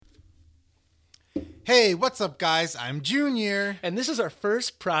Hey, what's up, guys? I'm Junior. And this is our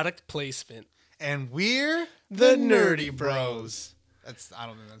first product placement. And we're The Nerdy Bros. I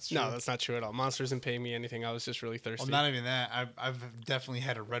don't think that's true. No, that's not true at all. Monsters didn't pay me anything. I was just really thirsty. Well, not even that. I've definitely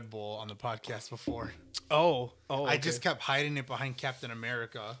had a Red Bull on the podcast before. Oh. I just kept hiding it behind Captain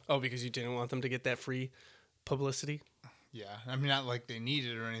America. Oh, because you didn't want them to get that free publicity? Yeah. I mean, not like they need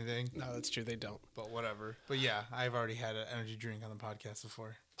it or anything. No, that's true. They don't. But whatever. But yeah, I've already had an energy drink on the podcast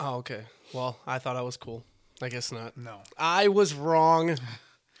before. Oh, okay. Well, I thought I was cool. I guess not. No. I was wrong.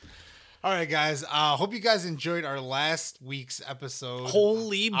 All right, guys. Hope you guys enjoyed our last week's episode.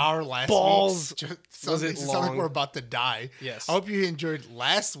 Holy our last balls. Was it sound like we're about to die. Yes. I hope you enjoyed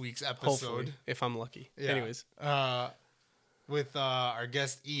last week's episode. Hopefully, if I'm lucky. Yeah. Anyways. With our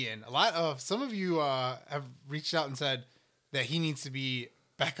guest Ian. Some of you have reached out and said that he needs to be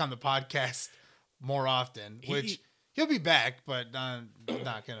back on the podcast more often, which he'll be back, but not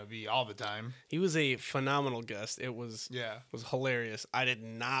going to be all the time. He was a phenomenal guest. It was hilarious. I did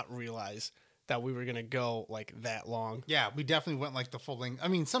not realize that we were going to go like that long. Yeah, we definitely went like the full length. I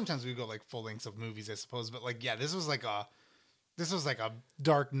mean, sometimes we go like full lengths of movies, I suppose, but like, yeah, this was like a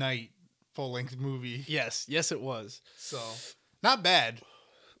Dark Knight full length movie. Yes, it was. So, not bad.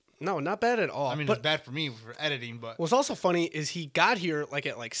 No, not bad at all. I mean, it's bad for me for editing, but what's also funny is he got here like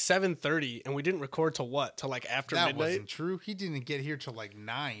at like 7:30, and we didn't record till what? Till like after midnight? That wasn't true. He didn't get here till like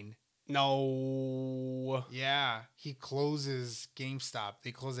 9. No. Yeah, he closes GameStop. They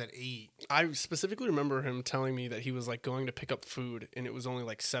close at 8. I specifically remember him telling me that he was like going to pick up food, and it was only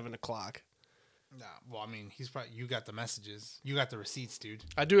like 7 o'clock. Nah, well, I mean, you got the messages. You got the receipts, dude.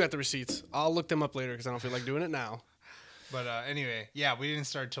 I do have the receipts. I'll look them up later because I don't feel like doing it now. But anyway, yeah, we didn't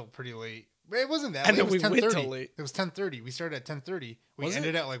start till pretty late. It wasn't that and late. Then we went till late. It was 10:30. We started at 10:30. We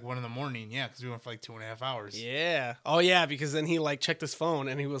ended at like 1 a.m. Yeah, because we went for like 2.5 hours. Yeah. Oh yeah, because then he like checked his phone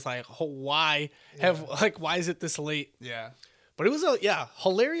and he was like, "Oh, why is it this late?" Yeah. But it was a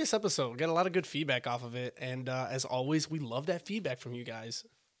hilarious episode. Got a lot of good feedback off of it, and as always, we love that feedback from you guys.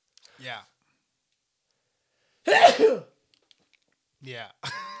 Yeah. Yeah.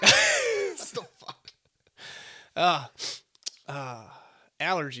 What the fuck?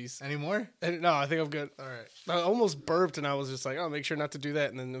 Allergies. Any more? No, I think I'm good. All right. I almost burped, and I was just like, "Oh, make sure not to do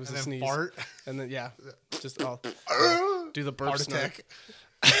that." And then it was a sneeze. Fart. And then just do the burp. Heart attack.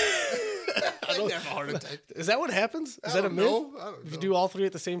 I don't have a heart attack. Is that what happens? Is that a myth? I don't know. If you do all three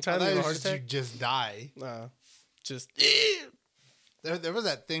at the same time, you have a heart attack. You just die. There was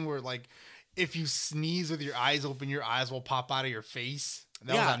that thing where like, if you sneeze with your eyes open, your eyes will pop out of your face.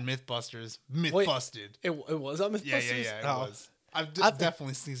 That was on Mythbusters. Busted. It was on Mythbusters? Yeah, it was. I've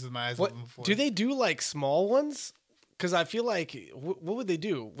definitely sneezed with my eyes open before. Do they do like small ones? Because I feel like, what would they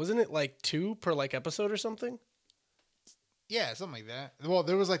do? Wasn't it like 2 per like episode or something? Yeah, something like that. Well,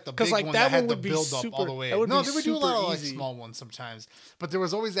 there was like the big one that had the build up all the way. No, they would do a lot of like small ones sometimes. But there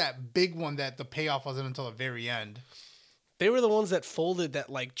was always that big one that the payoff wasn't until the very end. They were the ones that folded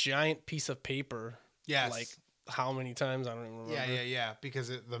that like giant piece of paper. Yes. Like how many times? I don't even remember. Yeah.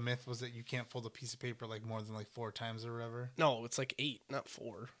 Because the myth was that you can't fold a piece of paper like more than like 4 times or whatever. No, it's like 8, not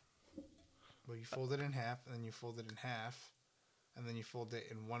 4. Well, you fold it in half, and then you fold it in half, and then you fold it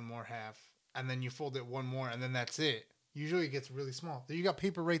in one more half, and then you fold it one more, and then that's it. Usually it gets really small. You got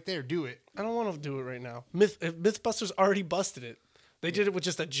paper right there. Do it. I don't want to do it right now. Mythbusters already busted it. They did it with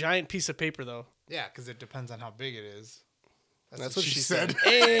just a giant piece of paper, though. Yeah, because it depends on how big it is. That's what she said.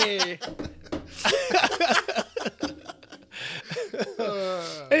 Hey!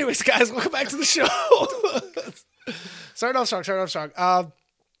 Anyways, guys, welcome back to the show. Start off strong.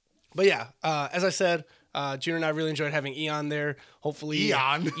 But yeah, as I said, Junior and I really enjoyed having Eon there. Hopefully,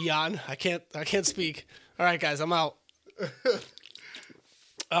 Eon. I can't speak. All right, guys, I'm out.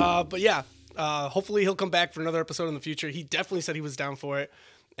 But yeah, hopefully he'll come back for another episode in the future. He definitely said he was down for it.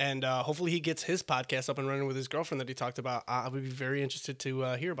 And hopefully he gets his podcast up and running with his girlfriend that he talked about. I would be very interested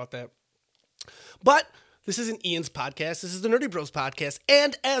to hear about that. But this isn't Ian's podcast. This is the Nerdy Bros podcast.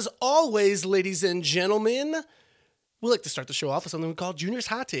 And as always, ladies and gentlemen, we like to start the show off with something we call Junior's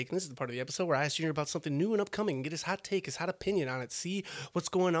Hot Take. And this is the part of the episode where I ask Junior about something new and upcoming and get his hot take, his hot opinion on it, see what's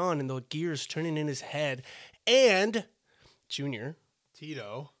going on and the gears turning in his head. And Junior.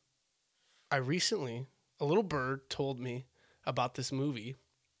 Tito. A little bird told me about this movie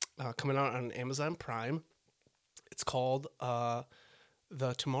coming out on Amazon Prime. It's called The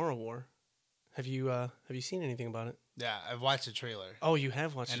Tomorrow War. Have you seen anything about it? Yeah, I've watched the trailer. Oh, you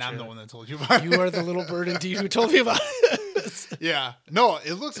have watched the trailer. And I'm the one that told you about it. You are the little bird indeed who told me about it. Yeah. No,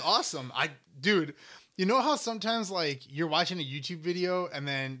 it looks awesome. Dude, You know how sometimes like you're watching a YouTube video and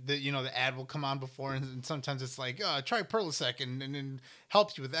then the ad will come on before and sometimes it's like try Perlisec and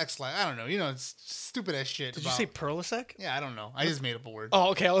helps you with X-Lite. I don't know. It's stupid ass shit. Did you say Perlisec? Yeah, I don't know. I just made up a word.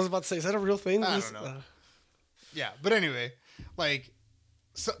 Oh, okay. I was about to say, is that a real thing? I don't know. Yeah, but anyway, like,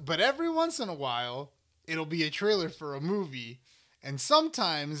 but every once in a while it'll be a trailer for a movie. And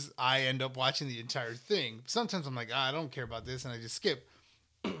sometimes I end up watching the entire thing. Sometimes I'm like, I don't care about this, and I just skip.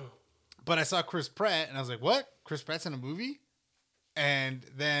 But I saw Chris Pratt, and I was like, what? Chris Pratt's in a movie? And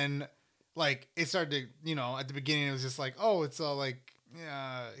then, like, it started to, at the beginning, it was just like, oh, it's like,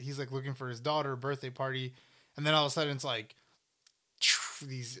 he's, like, looking for his daughter, birthday party. And then all of a sudden, it's like,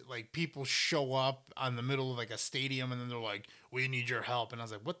 these, like, people show up on the middle of, like, a stadium, and then they're like, we need your help. And I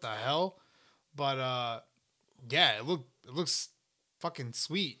was like, what the hell? But, yeah, it looks fucking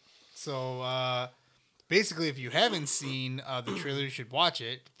sweet. So basically, if you haven't seen the trailer, you should watch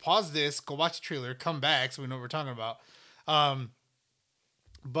it. Pause this, go watch the trailer, come back so we know what we're talking about.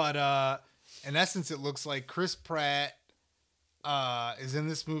 But in essence, it looks like Chris Pratt is in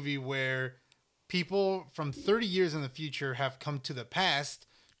this movie where people from 30 years in the future have come to the past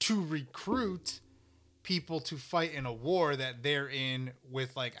to recruit people to fight in a war that they're in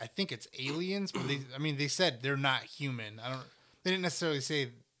with, like, I think it's aliens, but they said they're not human. They didn't necessarily say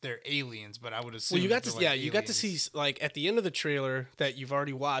they're aliens, but I would assume. Well, you got to you got to see, like, at the end of the trailer that you've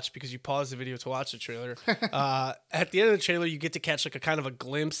already watched because you paused the video to watch the trailer. At the end of the trailer, you get to catch like a kind of a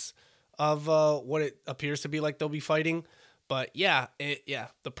glimpse of what it appears to be like they'll be fighting. But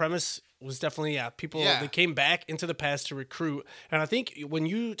the premise was definitely people they came back into the past to recruit, and I think when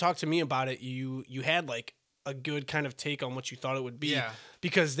you talked to me about it, you had like a good kind of take on what you thought it would be,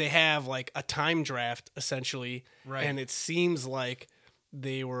 because they have like a time draft essentially, right? And it seems like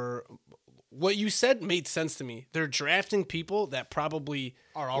they were, what you said made sense to me. They're drafting people that probably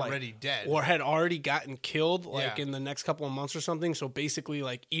are already dead or had already gotten killed like in the next couple of months or something. So basically,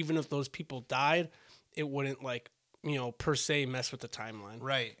 like, even if those people died, it wouldn't like, per se mess with the timeline.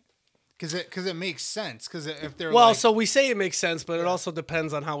 Right. Because it makes sense. Because if they're so we say it makes sense, but it also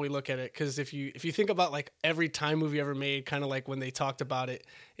depends on how we look at it. Because if you think about like every time movie ever made, kind of like when they talked about it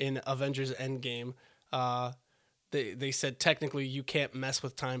in Avengers Endgame, they said technically you can't mess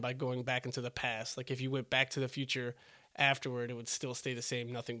with time by going back into the past. Like if you went back to the future afterward, it would still stay the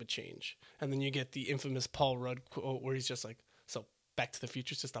same, nothing would change. And then you get the infamous Paul Rudd quote where he's just like, "So Back to the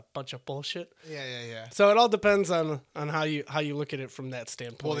Future is just a bunch of bullshit." Yeah. So it all depends on how you look at it from that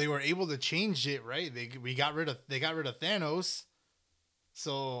standpoint. Well, they were able to change it, right? They got rid of Thanos.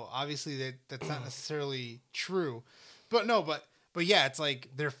 So obviously that's not necessarily true. But yeah, it's like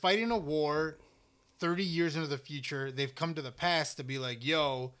they're fighting a war 30 years into the future. They've come to the past to be like,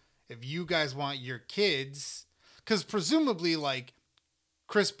 "Yo, if you guys want your kids," cuz presumably like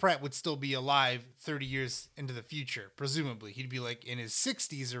Chris Pratt would still be alive 30 years into the future. Presumably. He'd be like in his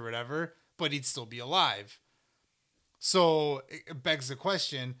 60s or whatever, but he'd still be alive. So it begs the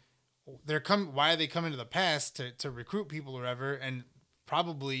question, why are they coming to the past to recruit people or whatever? And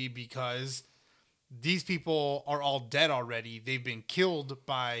probably because these people are all dead already. They've been killed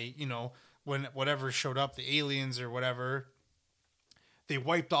by, when whatever showed up, the aliens or whatever. They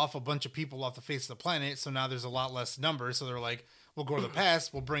wiped off a bunch of people off the face of the planet, so now there's a lot less numbers. So they're like, we'll go to the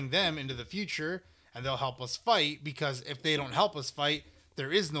past, we'll bring them into the future, and they'll help us fight, because if they don't help us fight, there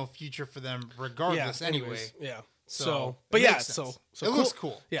is no future for them regardless anyway. Yeah. So it looks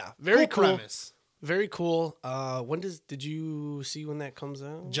cool. Yeah, very cool. Premise. Very cool. Did you see when that comes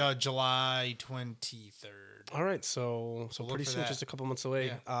out? July 23rd. All right, so pretty soon, just a couple months away.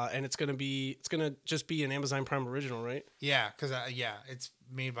 Yeah. And it's gonna just be an Amazon Prime original, right? Yeah, because it's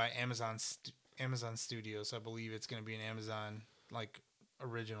made by Amazon Studios. So I believe it's gonna be an Amazon like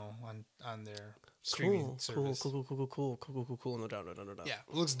original on their streaming service. Cool. No doubt. Yeah,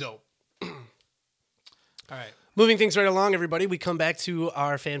 it looks dope. All right. Moving things right along, everybody, we come back to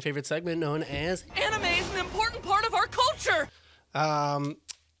our fan favorite segment known as Anime is an important part of our culture.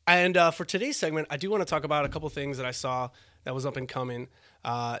 And for today's segment, I do want to talk about a couple things that I saw that was up and coming.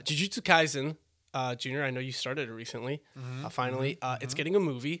 Jujutsu Kaisen, Junior, I know you started it recently. Finally, it's getting a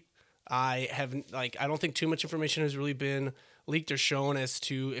movie. I don't think too much information has really been leaked or shown as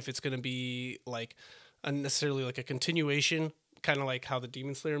to if it's going to be like necessarily like a continuation, kind of like how the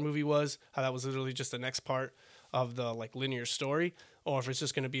Demon Slayer movie was, how that was literally just the next part of the like linear story, or if it's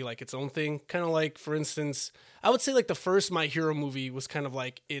just going to be like its own thing. Kind of like, for instance, I would say like the first My Hero movie was kind of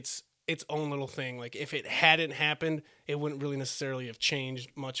like its own little thing. Like if it hadn't happened, it wouldn't really necessarily have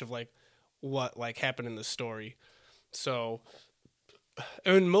changed much of like what like happened in the story. So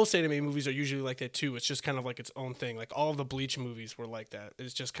and most anime movies are usually like that too. It's just kind of like its own thing. Like all of the Bleach movies were like that.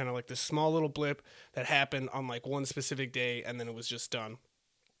 It's just kind of like this small little blip that happened on like one specific day, and then it was just done.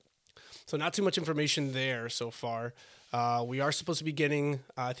 So not too much information there so far. We are supposed to be getting,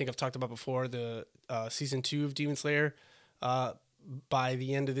 I think I've talked about before, the season 2 of Demon Slayer by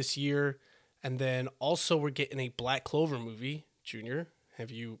the end of this year. And then also we're getting a Black Clover movie. Junior, have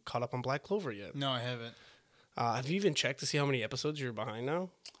you caught up on Black Clover yet? No, I haven't. Have you even checked to see how many episodes you're behind now?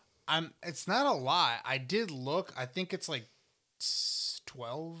 It's not a lot. I did look. I think it's like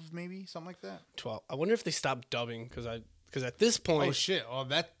 12, maybe something like that. 12. I wonder if they stopped dubbing because at this point. Oh shit! Well,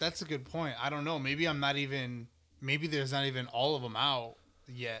 that's a good point. I don't know. Maybe I'm not even. Maybe there's not even all of them out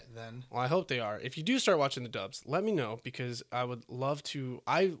yet. Then. Well, I hope they are. If you do start watching the dubs, let me know because I would love to.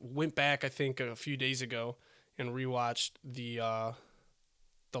 I went back, I think, a few days ago and rewatched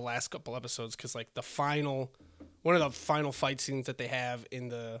the last couple episodes because like one of the final fight scenes that they have in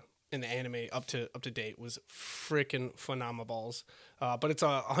the anime up to date was freaking phenomenal balls. But it's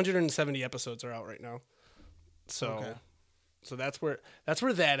 170 episodes are out right now, so Okay. so that's where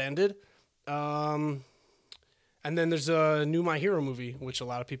that ended. And then there's a new My Hero movie, which a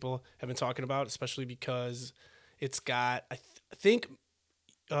lot of people have been talking about, especially because it's got I think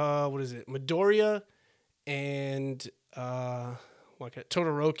what is it, Midoriya and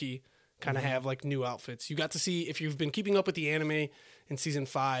Todoroki kind of have like new outfits. You got to see, if you've been keeping up with the anime in season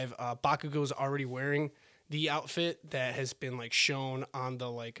 5, Bakugo's already wearing the outfit that has been like shown on the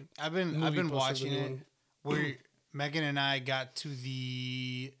like. I've been poster watching of the it. new one. Where Megan and I got to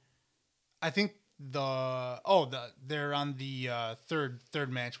the, I think they're on the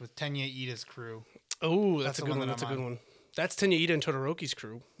third match with Tenya Iida's crew. Oh, that's a the good one one. that That's a I'm good on. one. That's Tenya Iida and Todoroki's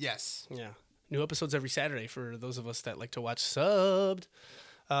crew. Yes. Yeah. New episodes every Saturday for those of us that like to watch subbed.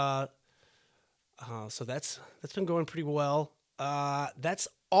 So that's been going pretty well. That's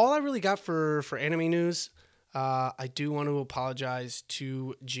all I really got for anime news. I do want to apologize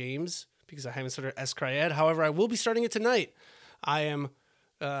to James because I haven't started Escryed. However, I will be starting it tonight. I am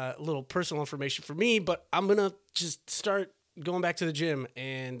a little personal information for me, but I'm gonna just start going back to the gym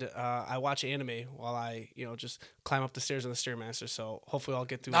and I watch anime while I just climb up the stairs on the Stairmaster. So hopefully I'll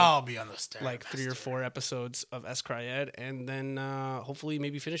get through I'll be on the stairs. like 3 or 4 episodes of Escryed and then hopefully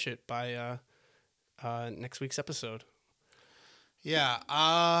maybe finish it by next week's episode. Yeah.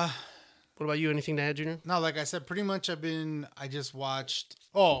 What about you? Anything to add, Junior? No, like I said, pretty much I just watched.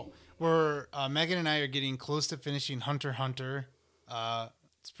 Oh, we're Megan and I are getting close to finishing Hunter x Hunter.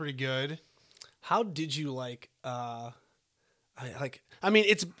 It's pretty good. How did you like? I mean,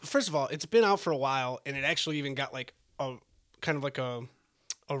 it's first of all, it's been out for a while, and it actually even got like a kind of like a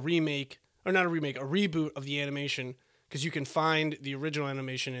remake, or not a remake, a reboot of the animation because you can find the original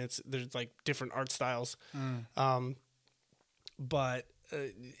animation. There's like different art styles, but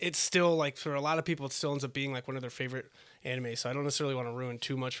it's still like for a lot of people, it still ends up being like one of their favorite anime. So I don't necessarily want to ruin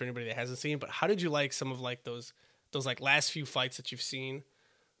too much for anybody that hasn't seen. But how did you like some of like those like last few fights that you've seen?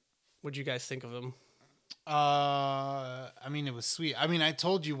 What did you guys think of them? I mean, it was sweet. I mean, I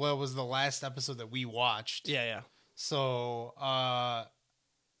told you what was the last episode that we watched. Yeah. So,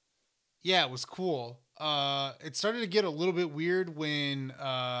 yeah, it was cool. It started to get a little bit weird when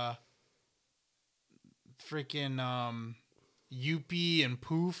freaking Yuppie and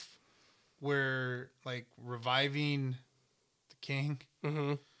Poof were like reviving the king.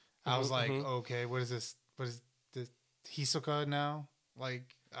 Mm-hmm. I was like, okay, what is this? What is this? Hisoka now?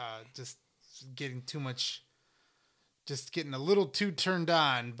 Like, just getting too much, just getting a little too turned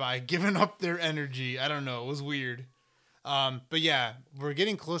on by giving up their energy. I don't know. It was weird. But yeah, we're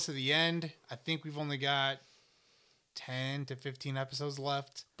getting close to the end. I think we've only got 10 to 15 episodes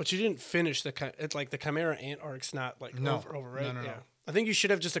left. But you didn't finish it's like the Chimera Ant arc's not like over, right? No. Yeah. I think you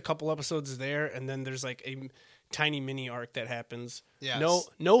should have just a couple episodes there, and then there's like a tiny mini arc that happens. Yes.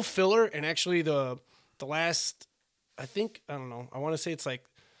 No filler, and actually the last, I think, I don't know, I want to say it's like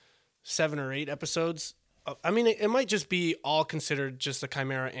 7 or 8 episodes. I mean, it might just be all considered just the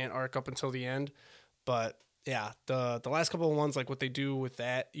Chimera Ant arc up until the end, but yeah, the last couple of ones, like what they do with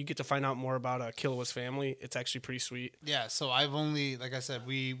that, you get to find out more about Killua's family. It's actually pretty sweet. Yeah, so I've only, like I said,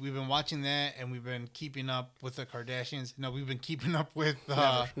 we've been watching that, and we've been keeping up with the Kardashians. No, we've been keeping up with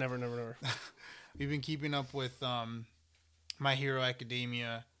Never. we've been keeping up with My Hero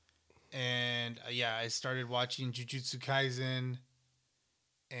Academia, and yeah, I started watching Jujutsu Kaisen,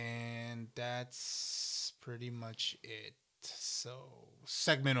 and that's pretty much it. So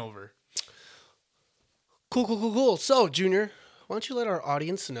segment over. Cool. So, Junior, why don't you let our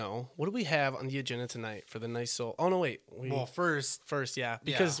audience know, what do we have on the agenda tonight for the Nice Soul? Oh, no, wait. Well, first, yeah,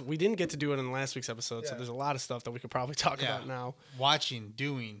 because we didn't get to do it in last week's episode, so there's a lot of stuff that we could probably talk about now. Watching,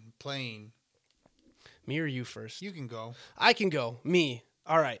 doing, playing. Me or you first? You can go. I can go. Me.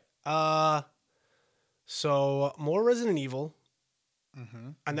 All right. So more Resident Evil.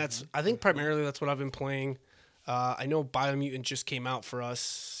 And I think primarily that's what I've been playing. I know Biomutant just came out for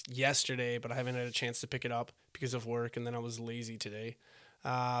us yesterday, but I haven't had a chance to pick it up because of work, and then I was lazy today.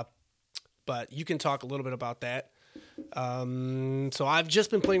 But you can talk a little bit about that. So I've just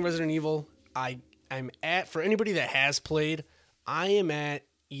been playing Resident Evil. I'm at, for anybody that has played, I am at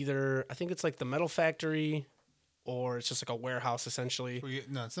either, I think it's like the Metal Factory, or it's just like a warehouse essentially.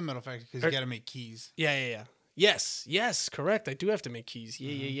 No, it's the Metal Factory because you got to make keys. Yeah. Yes, correct. I do have to make keys.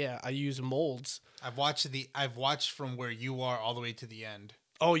 Yeah. I use molds. I've watched from where you are all the way to the end.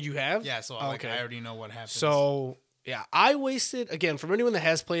 Oh, you have? Yeah, so I already know what happens. So, yeah, I wasted, again, from anyone that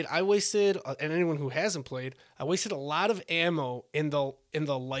has played, and anyone who hasn't played, I wasted a lot of ammo in the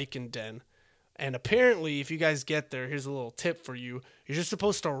Lycan Den. And apparently, if you guys get there, here's a little tip for you. You're just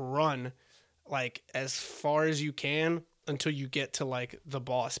supposed to run like as far as you can until you get to like the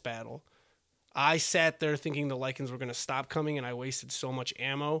boss battle. I sat there thinking the Lycans were going to stop coming, and I wasted so much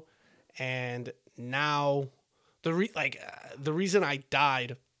ammo. And now the reason I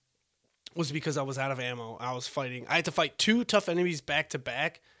died was because I was out of ammo. I was fighting. I had to fight 2 tough enemies back to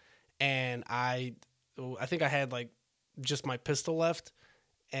back, and I think I had like just my pistol left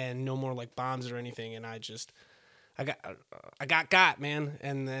and no more like bombs or anything, and I got, man,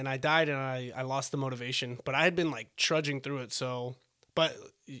 and then I died, and I lost the motivation. But I had been like trudging through it, so. But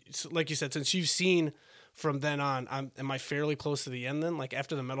like you said, since you've seen from then on, am I fairly close to the end then? Like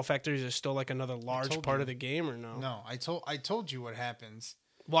after the Metal Factory, is there still like another large part of the game or no? No, I told you what happens.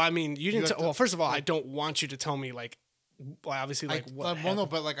 Well, I mean, you didn't. Well, first of all, I don't want you to tell me like, obviously, like what. Well, no,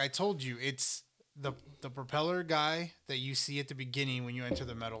 but like I told you, it's the propeller guy that you see at the beginning when you enter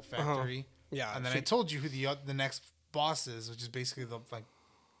the Metal Factory. Yeah, and then I told you who the next boss is, which is basically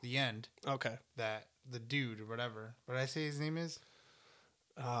the end. Okay. That the dude or whatever. What did I say his name is?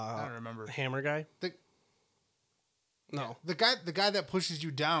 I don't remember. Hammer guy. No, the guy that pushes you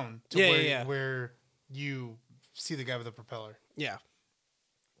down to where you see the guy with the propeller. Yeah.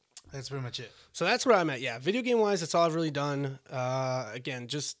 That's pretty much it. So that's where I'm at. Yeah, video game wise, that's all I've really done. Again,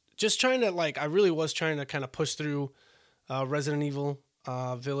 just trying to I really was trying to kind of push through Resident Evil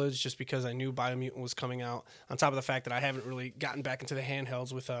Village just because I knew Biomutant was coming out. On top of the fact that I haven't really gotten back into the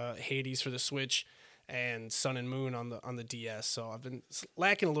handhelds with Hades for the Switch and Sun and Moon on the DS, so I've been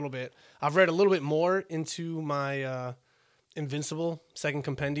lacking a little bit. I've read a little bit more into my Invincible second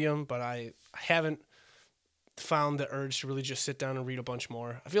compendium, but I haven't found the urge to really just sit down and read a bunch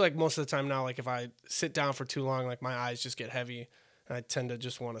more. I feel like most of the time now, like if I sit down for too long, like my eyes just get heavy and I tend to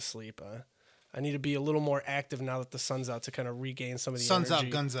just want to sleep. I need to be a little more active now that the sun's out to kind of regain some of the sun's energy.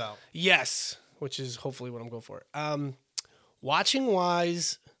 Out, guns out. Yes, which is hopefully what I'm going for. Watching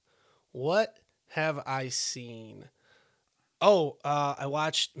wise, what have I seen? I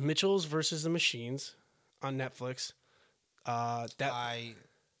watched Mitchell's versus the Machines on Netflix. I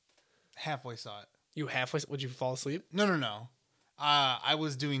halfway saw it. You halfway? Would you fall asleep? No. I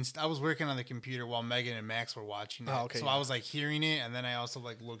was working on the computer while Megan and Max were watching it. Oh, okay, so I was like hearing it, and then I also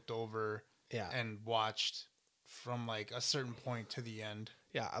like looked over and watched from like a certain point to the end.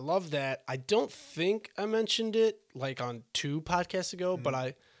 Yeah, I love that. I don't think I mentioned it like on 2 podcasts ago,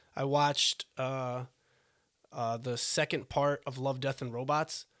 but I watched the second part of Love, Death, and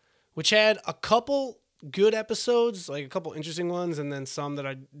Robots, which had a couple good episodes, like a couple interesting ones, and then some that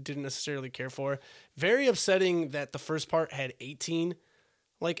I didn't necessarily care for. Very upsetting that the first part had 18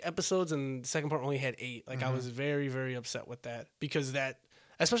 like episodes and the second part only had 8. Like I was very, very upset with that because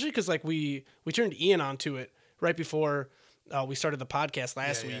especially because like we turned Ian onto it right before we started the podcast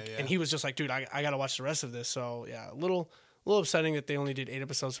last week, and he was just like, dude, I got to watch the rest of this. So yeah, a little upsetting that they only did 8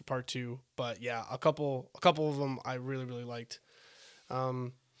 episodes for part 2, but yeah, a couple of them I really, really liked.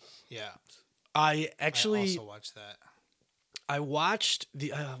 I also watched that. I watched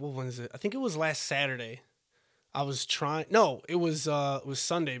the what one is it? I think it was last Saturday. I was trying. No, it was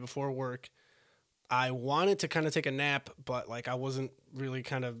Sunday before work. I wanted to kind of take a nap, but like I wasn't really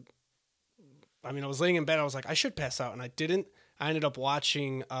kind of. I mean, I was laying in bed. I was like, I should pass out, and I didn't. I ended up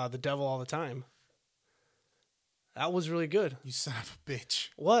watching The Devil All the Time. That was really good. You son of a bitch.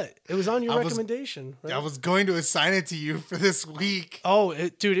 What? It was on your recommendation. Right? I was going to assign it to you for this week. Oh,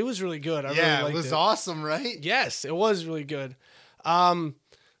 dude, it was really good. I really liked it. It was awesome, right? Yes, it was really good.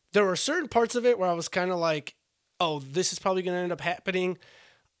 There were certain parts of it where I was kind of like, oh, this is probably going to end up happening.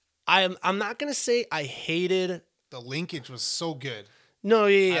 I'm not going to say I hated the linkage was so good. No,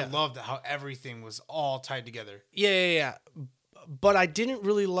 yeah. I loved how everything was all tied together. Yeah. But I didn't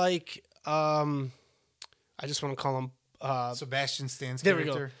really like. I just want to call him. Sebastian Stan's There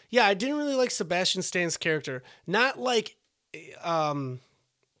character. we go. Yeah, I didn't really like Sebastian Stan's character. Not like, not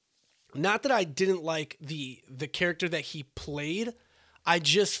that I didn't like the character that he played. I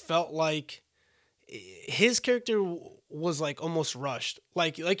just felt like his character was like almost rushed.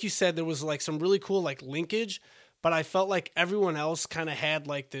 Like you said, there was like some really cool like linkage, but I felt like everyone else kind of had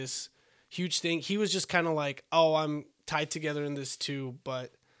like this huge thing. He was just kind of like, oh, I'm tied together in this too.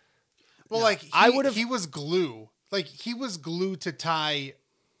 But well, like he was glue. Like he was glue to tie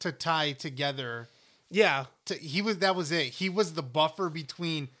together. Yeah, that was it. He was the buffer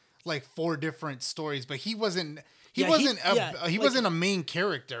between like 4 different stories, but he wasn't. He wasn't a main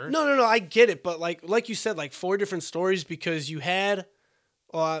character. No. I get it, but like you said, like 4 different stories because you had.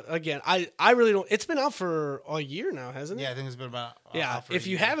 Again, I really don't. It's been out for a year now, hasn't it? Yeah, I think it's been about. Yeah, if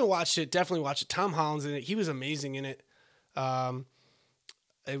you haven't watched it, definitely watch it. Tom Holland's in it. He was amazing in it.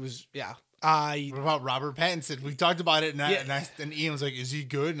 It was What about Robert Pattinson? We talked about it, and Ian was like, "Is he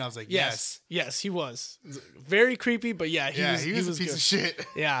good?" And I was like, "Yes, he was very creepy, but yeah, he was a piece good. of shit."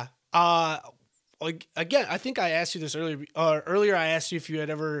 Yeah. Again, I think I asked you this earlier. Earlier, I asked you if you had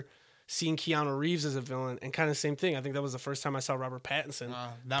ever seen Keanu Reeves as a villain, and kind of same thing. I think that was the first time I saw Robert Pattinson.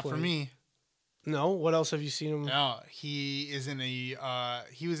 Not for me. No. What else have you seen him? No, he is in a.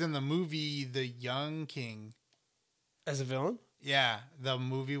 He was in the movie The Young King. As a villain? Yeah, the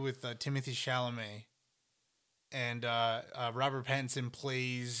movie with Timothée Chalamet, and Robert Pattinson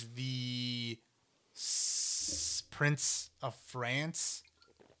plays the Prince of France,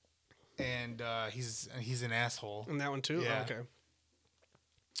 and he's an asshole. In that one too? Yeah. Oh, okay.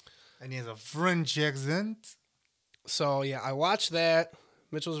 And he has a French accent. So yeah, I watched that.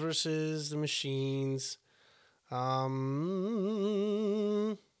 Mitchell's versus the Machines.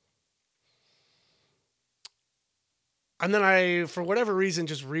 And then I, for whatever reason,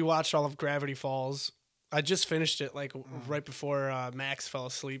 just rewatched all of Gravity Falls. I just finished it like right before Max fell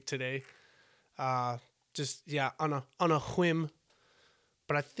asleep today. On a whim.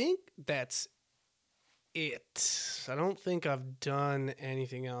 But I think that's it. I don't think I've done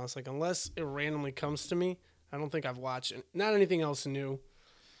anything else. Like unless it randomly comes to me, I don't think I've watched not anything else new.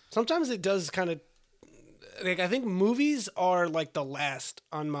 Sometimes it does kind of like I think movies are like the last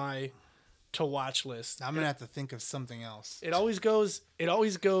on my to watch list. I'm gonna have to think of something else. It always goes.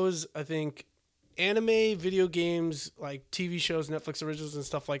 I think anime, video games, like TV shows, Netflix originals, and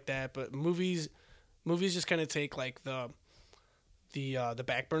stuff like that. But movies just kind of take like the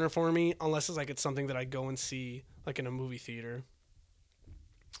back burner for me, unless it's something that I go and see like in a movie theater.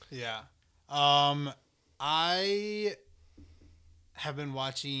 Yeah, I have been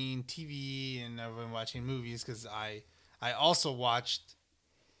watching TV and I've been watching movies because I also watched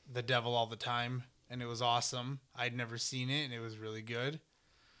The Devil All the Time, and it was awesome. I'd never seen it, and it was really good.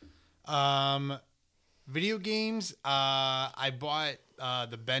 Video games, I bought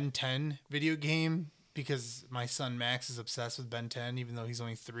the Ben 10 video game because my son Max is obsessed with Ben 10, even though he's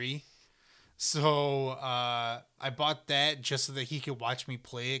only 3. So I bought that just so that he could watch me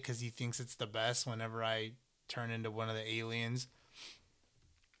play it because he thinks it's the best whenever I turn into one of the aliens.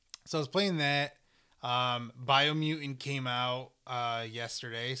 So I was playing that. Biomutant came out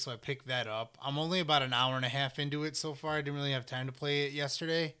yesterday, so I picked that up. I'm only about an hour and a half into it so far. I didn't really have time to play it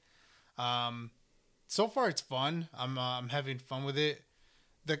yesterday. So far it's fun. I'm having fun with it.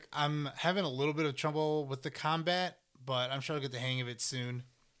 I'm having a little bit of trouble with the combat, but I'm sure I'll get the hang of it soon.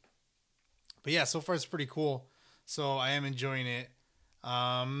 But yeah, so far it's pretty cool. So I am enjoying it.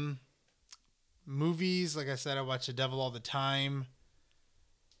 Movies, like I said, I watch The Devil All the Time.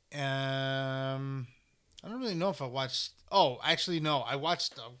 I don't really know if I watched. Oh, actually, no. I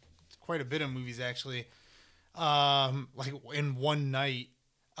watched quite a bit of movies actually. Like in one night.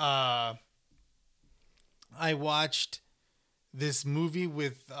 I watched this movie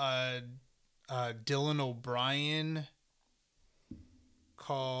with Dylan O'Brien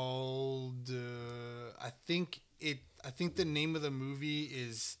called. I think the name of the movie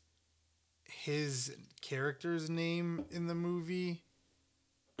is his character's name in the movie.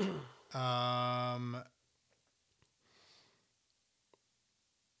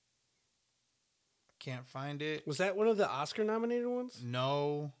 Can't find it. Was that one of the Oscar nominated ones?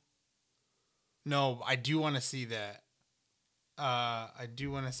 No, I do want to see that. But I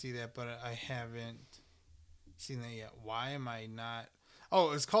haven't seen that yet. Why am I not? Oh,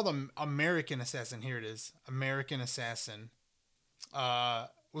 it's called American Assassin. Here it is. American Assassin.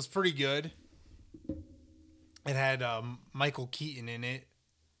 Was pretty good. It had Michael Keaton in it.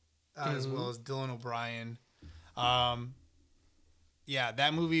 As well as Dylan O'Brien. Yeah,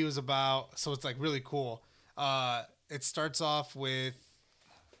 that movie was about, so it's like really cool. It starts off with,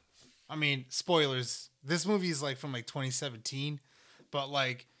 I mean, spoilers. This movie is like from like 2017, but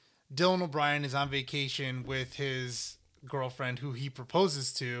like Dylan O'Brien is on vacation with his girlfriend who he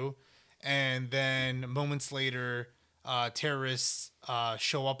proposes to, and then moments later, terrorists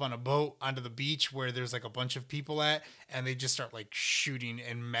show up on a boat onto the beach where there's like a bunch of people at, and they just start like shooting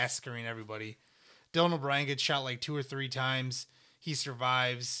and massacring everybody. Dylan O'Brien gets shot like 2 or 3 times. He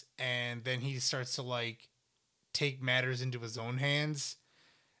survives, and then he starts to like take matters into his own hands.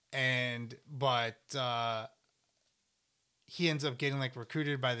 But he ends up getting like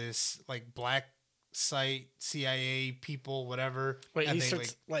recruited by this like black site, CIA people, whatever. Wait, he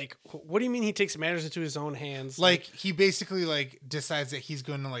starts like, what do you mean he takes matters into his own hands? Like he basically like decides that he's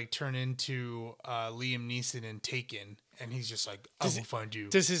going to like turn into Liam Neeson in Taken, and he's just like, I will find you.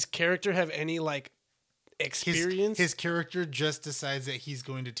 Does his character have any like experience? His character just decides that he's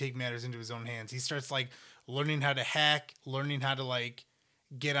going to take matters into his own hands. He starts like learning how to hack, learning how to like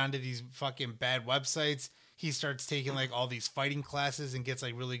get onto these fucking bad websites. He starts taking like all these fighting classes and gets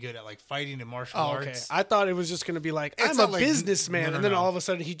like really good at like fighting and martial arts. I thought it was just going to be like, I'm a businessman. And then all of a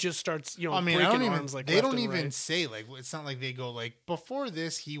sudden he just starts, breaking arms like they don't even say like, it's not like they go like, before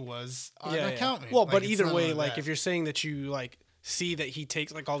this he was an accountant. Well, like, but either way, like if you're saying that you like see that he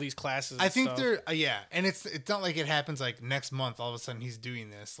takes like all these classes, I think they're and it's not like it happens like next month all of a sudden he's doing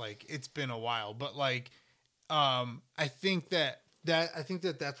this. Like it's been a while, but like I think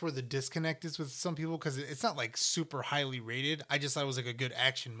that's where the disconnect is with some people, because it's not like super highly rated. I just thought it was like a good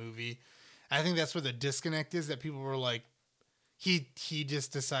action movie. I think that's where the disconnect is, that people were like, he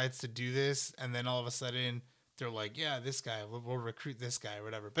just decides to do this, and then all of a sudden they're like, yeah, this guy, we'll recruit this guy or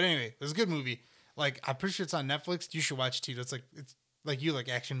whatever. But anyway, it was a good movie. Like I'm pretty sure it's on Netflix. You should watch it, Tito. It's like you like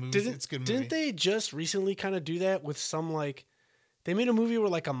action movies. It's a good movie. Didn't they just recently kind of do that with some like, they made a movie where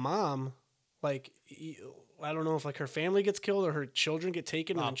like a mom, like, I don't know if like her family gets killed or her children get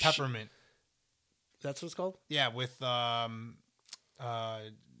taken. And Peppermint. That's what it's called? Yeah, with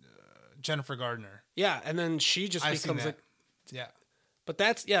Jennifer Gardner. Yeah, and then she just becomes like, yeah. But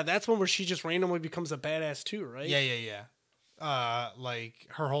that's one where she just randomly becomes a badass too, right? Yeah. Like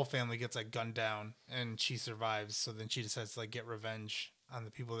her whole family gets like gunned down and she survives, so then she decides to like get revenge on the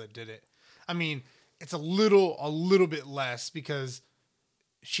people that did it. I mean, it's a little bit less because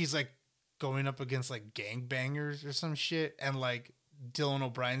she's like going up against like gangbangers or some shit, and like Dylan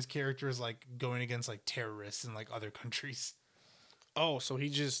O'Brien's character is like going against like terrorists in like other countries. Oh, so he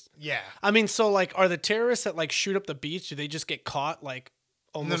just I mean, so like, are the terrorists that like shoot up the beach, do they just get caught like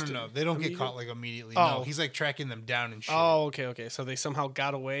almost? No, they don't get caught like immediately. Oh. No, he's like tracking them down and shit. Oh, okay. So they somehow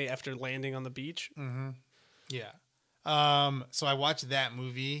got away after landing on the beach. Mm-hmm. Yeah. So I watched that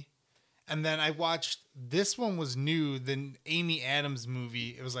movie. And then I watched, this one was new, the Amy Adams movie.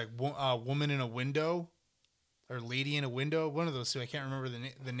 It was like Woman in a Window or Lady in a Window. One of those two. I can't remember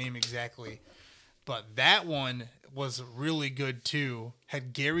the name exactly. But that one was really good too.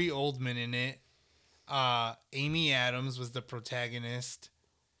 Had Gary Oldman in it. Amy Adams was the protagonist.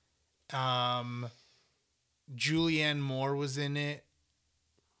 Julianne Moore was in it.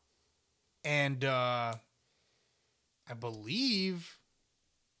 And I believe,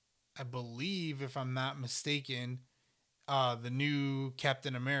 if I'm not mistaken, the new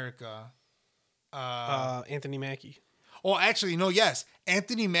Captain America. Anthony Mackie. Oh, actually, no. Yes,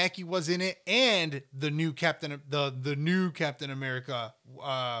 Anthony Mackie was in it, and the new Captain America,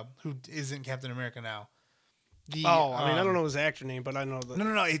 who isn't Captain America now. I don't know his actor name, but I know that.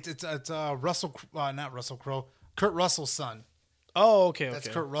 No. It's Russell, not Russell Crowe. Kurt Russell's son. Oh, okay. That's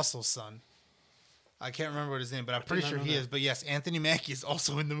Kurt Russell's son. I can't remember what his name, but I'm pretty sure he is. But yes, Anthony Mackie is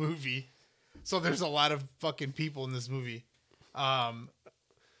also in the movie. So there's a lot of fucking people in this movie.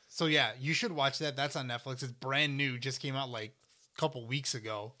 So yeah, you should watch that. That's on Netflix. It's brand new. Just came out like a couple weeks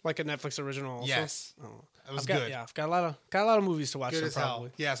ago. Like a Netflix original also? Yes. Oh. It was good. Yeah, I've got a lot of movies to watch. Good as hell.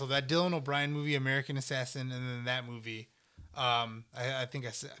 Yeah, so that Dylan O'Brien movie, American Assassin, and then that movie. I think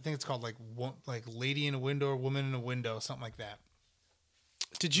it's called like Lady in a Window or Woman in a Window, something like that.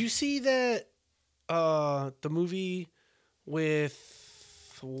 Did you see that the movie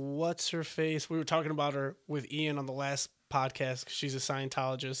with what's her face? We were talking about her with Ian on the last podcast. She's a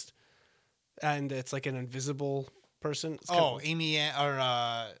Scientologist, and it's like an invisible person. Amy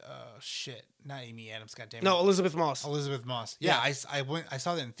shit, not Amy Adams. Goddamn. No, Elizabeth Moss. Elizabeth Moss. Yeah, I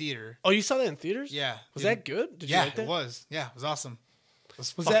saw that in theater. Oh, you saw that in theaters? Yeah. Was that good? Did you like that? It was. Yeah, it was awesome. It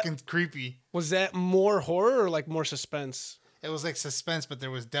was fucking creepy. Was that more horror or like more suspense? It was like suspense, but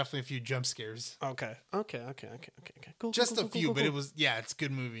there was definitely a few jump scares. Okay. Cool. Just a few, but it was, it's a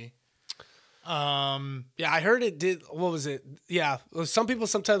good movie. Yeah, I heard it did. What was it? Yeah, some people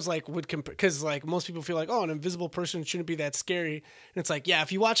sometimes like would compare because like most people feel like, oh, an invisible person shouldn't be that scary, and it's like, yeah,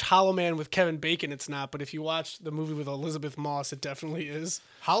 if you watch Hollow Man with Kevin Bacon, it's not, but if you watch the movie with Elizabeth Moss, it definitely is.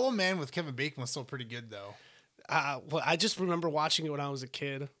 Hollow Man with Kevin Bacon was still pretty good though. Well, I just remember watching it when I was a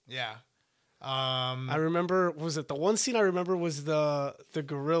kid. Yeah. I remember, was it the one scene I remember was the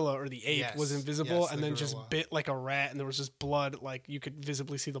gorilla or the ape Yes, was invisible yes, and the then gorilla. just bit like a rat and there was just blood, like you could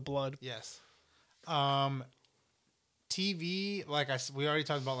visibly see the blood. Yes. TV, we already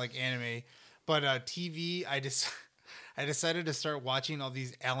talked about like anime, but TV, I decided to start watching all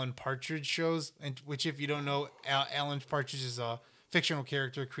these Alan Partridge shows, and which, if you don't know, Alan Partridge is a fictional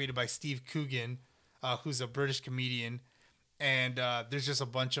character created by Steve Coogan, who's a British comedian, and there's just a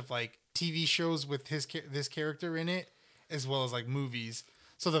bunch of like TV shows with this character in it, as well as like movies.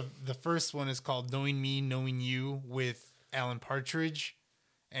 So the first one is called Knowing Me, Knowing You with Alan Partridge,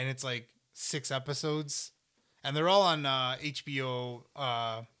 and it's like 6 episodes, and they're all on HBO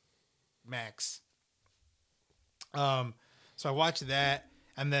Max. So I watched that,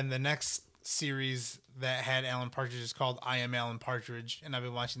 and then the next series that had Alan Partridge is called I Am Alan Partridge, and I've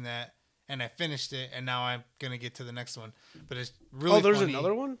been watching that, and I finished it, and now I'm gonna get to the next one. But it's really there's funny.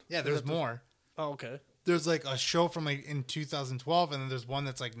 another one? Yeah, there's more. Oh, okay. There's like a show from like in 2012, and then there's one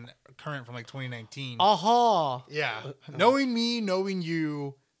that's like current from like 2019. Aha. Yeah, Knowing Me, Knowing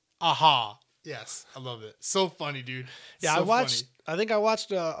You. Aha. Yes, I love it. So funny, dude. Yeah, So I watched. funny. I think I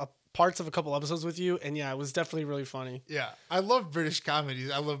watched parts of a couple episodes with you, and yeah, it was definitely really funny. Yeah, I love British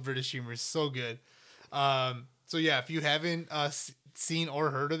comedies. I love British humor. It's so good. So yeah, if you haven't seen or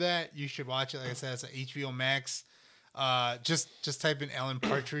heard of that, you should watch it. Like I said, it's an HBO Max. Just type in Alan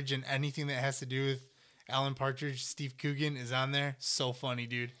Partridge, and anything that has to do with Alan Partridge, Steve Coogan is on there. So funny,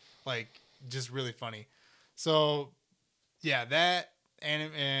 dude. Like, just really funny. So yeah, that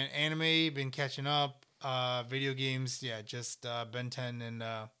anime been catching up. Video games, yeah, just Ben 10 and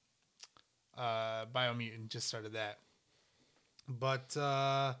Biomutant just started that. But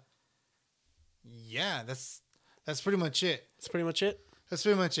yeah, that's pretty much it. That's pretty much it. That's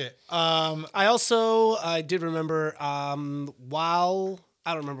pretty much it. I did remember while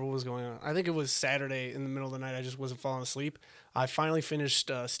I don't remember what was going on. I think it was Saturday in the middle of the night. I just wasn't falling asleep. I finally finished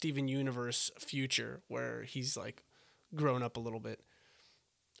Steven Universe Future, where he's like grown up a little bit.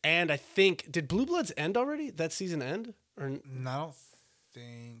 And I think, did Blue Bloods end already? That season end? Or No, I don't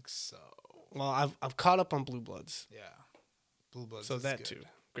think so. well, I've caught up on Blue Bloods, Yeah, Blue Bloods. so is that good. too.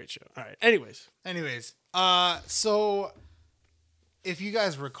 Great show. All right. Anyways, So if you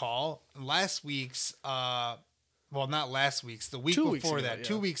guys recall, last week's, well, not last week's, the week 2 weeks before ago, that, yeah.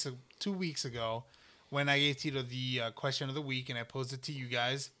 2 weeks ago, when I gave Tito the question of the week and I posed it to you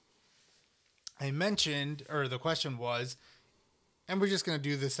guys, I mentioned, or the question was, and we're just going to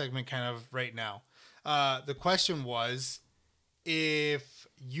do this segment kind of right now. The question was, if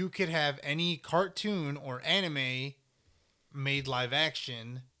you could have any cartoon or anime made live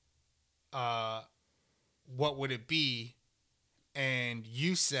action, what would it be? And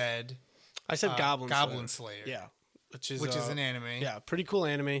you said I said Goblin Slayer. Yeah, which is an anime. Yeah, pretty cool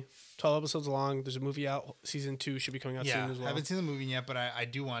anime. 12 episodes long. There's a movie out. Season 2 should be coming out Yeah, soon as well. I haven't seen the movie yet, but I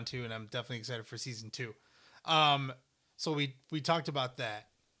do want to, and I'm definitely excited for season 2. So we talked about that.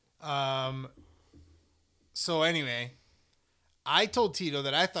 So anyway, I told Tito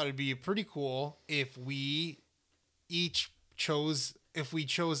that I thought it'd be pretty cool if we chose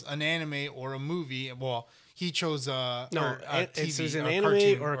an anime or a movie. Well, he chose a it's TV, an or anime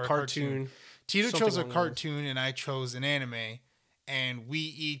cartoon, or a cartoon. Tito something chose a along those. cartoon, and I chose an anime, and we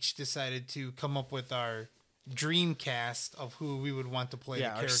each decided to come up with our dream cast of who we would want to play the Yeah,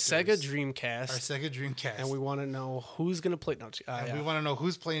 our characters. Sega Dreamcast. Our Sega Dreamcast. And we want to know who's going to play. No, And we want to know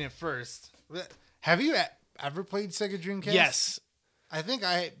who's playing it first. Have you ever played Sega Dreamcast? Yes. I think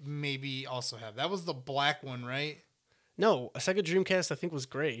I maybe also have. That was the black one, right? No, a Sega Dreamcast I think was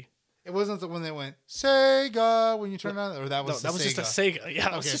gray. It wasn't the one that went Sega when you turned on, or that No, was that was Sega. just a Sega. Yeah,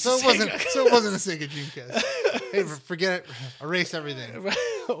 Okay, just so a it wasn't. Sega. So it wasn't a Sega Dreamcast. Hey, forget it. Erase everything.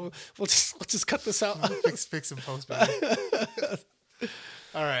 we'll just cut this out. Fix and post, baby.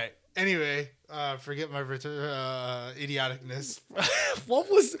 All right. Anyway, forget my idioticness. What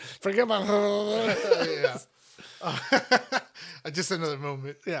was? Forget my. Yeah. Just another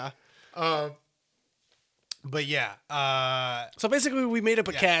moment. Yeah. But yeah. So basically, we made up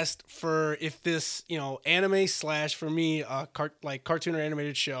a cast for if this, anime / for me, cartoon or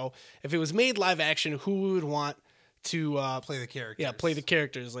animated show, if it was made live action, who we would want to Play the characters. Yeah, play the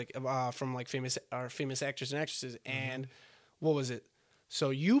characters from famous actors and actresses. And what was it?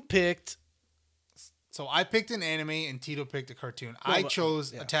 So you picked So I picked an anime and Tito picked a cartoon. No, I but-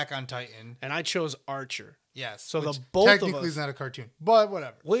 chose yeah. Attack on Titan. And I chose Archer. Yes. So the which both of technically us- is not a cartoon, but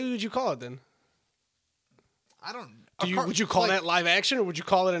whatever. What would you call it then? I don't. Would you call that live action or would you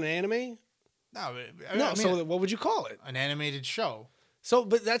call it an anime? No, No. So what would you call it? an animated show. So,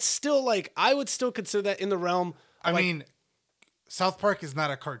 but that's still like I would still consider that in the realm. I like, mean, South Park is not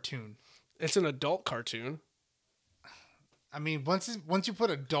a cartoon. it's an adult cartoon. I mean, once you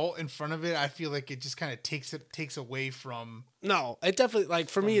put adult in front of it, I feel like it just kind of takes away from. No, it definitely like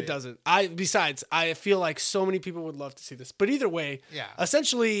for me it doesn't. Besides, I feel like so many people would love to see this. But either way, Yeah.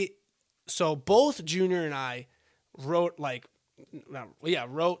 Essentially, so both Junior and I wrote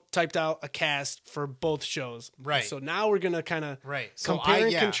typed out a cast for both shows. Right. So now we're gonna kind of Right. So compare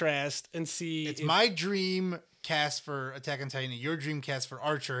and yeah. contrast and see. It's my dream cast for Attack on Titan, and your dream cast for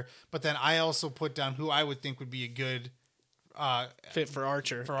Archer. But then I also put down who I would think would be a good fit for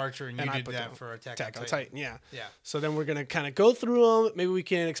Archer. and you I did put that down for Attack on on Titan. Yeah. Yeah. So then we're gonna kind of go through them. Maybe we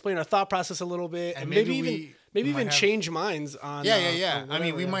can explain our thought process a little bit, and maybe we even might have- change minds on. Yeah. on I mean,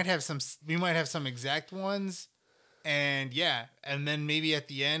 whatever, we yeah. might have some exact ones, and then maybe at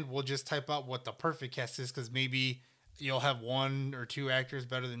the end we'll just type out what the perfect cast is, because maybe you'll have one or two actors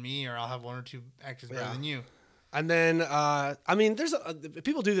better than me, or I'll have one or two actors better Yeah. than you. And then, I mean,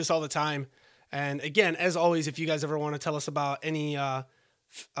 people do this all the time. And again, as always, if you guys ever want to tell us about any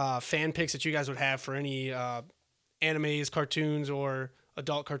fan picks that you guys would have for any animes, cartoons, or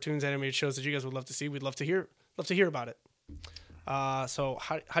adult cartoons, animated shows that you guys would love to see, we'd love to hear about it. So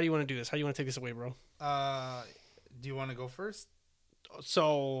how do you want to do this? How do you want to take this away, bro? Do you want to go first?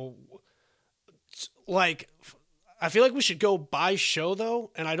 So, like, I feel like we should go by show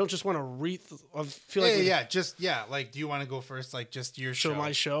though, and I don't just want to read. I feel like Like, do you want to go first? Like, just your show show.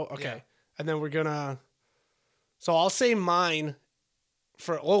 my show, okay. Yeah. And then we're gonna. So I'll say mine.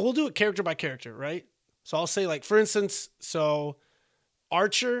 We'll do it character by character, right? So I'll say, like, for instance, so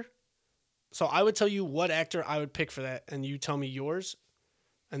Archer. So I would tell you what actor I would pick for that, and you tell me yours,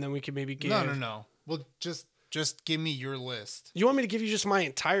 and then we can maybe give. No. Well, just give me your list. You want me to give you just my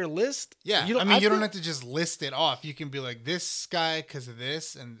entire list? Yeah, You don't, you feel- don't have to just list it off. You can be like, this guy because of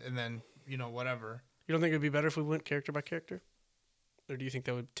this, and then whatever. You don't think it'd be better if we went character by character, or do you think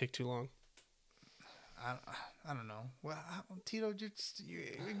that would take too long? I don't know. Well, Tito, just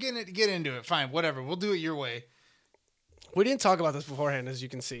get into it. Fine, whatever. We'll do it your way. We didn't talk about this beforehand, as you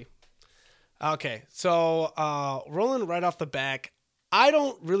can see. Okay, so rolling right off the back, I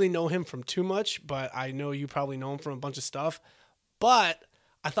don't really know him from too much, but I know you probably know him from a bunch of stuff. But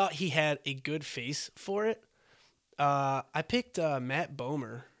I thought he had a good face for it. I picked Matt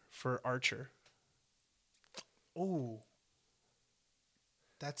Bomer for Archer. Ooh,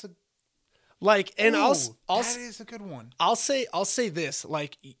 that's a Like, and I'll that is a good one. I'll say this,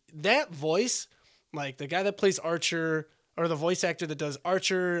 like, that voice, like the guy that plays Archer, or the voice actor that does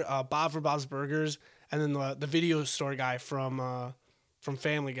Archer, Bob for Bob's Burgers, and then the video store guy from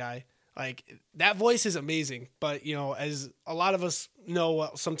Family Guy. Like, that voice is amazing. But, as a lot of us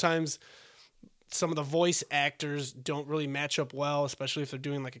know, sometimes some of the voice actors don't really match up well, especially if they're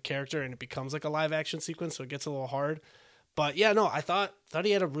doing like a character and it becomes like a live action sequence, so it gets a little hard. But yeah, no, I thought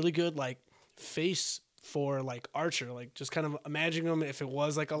he had a really good like face for like Archer, like just kind of imagining him if it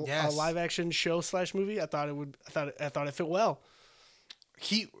was like a live action show / movie. I thought it fit well.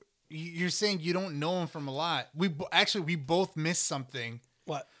 You're saying you don't know him from a lot. We both missed something.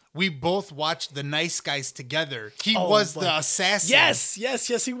 What? We both watched The Nice Guys together. He was the assassin.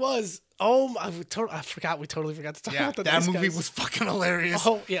 Yes, he was. Oh, I forgot. We totally forgot to talk about the that Nice movie Guys. was fucking hilarious.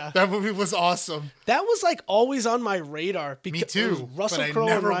 Oh, yeah. That movie was awesome. That was like always on my radar. Me too, It was Russell but I Crowe and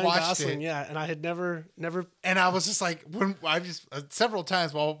never Ryan watched Gosling, it. yeah, and I had never. And I was just like, several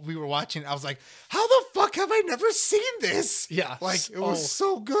times while we were watching, I was like, how the fuck have I never seen this? Yeah. Like, it was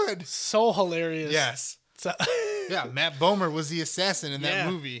so good. So hilarious. Yes. So, Yeah, Matt Bomer was the assassin in that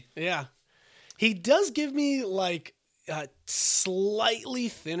movie. Yeah. He does give me like slightly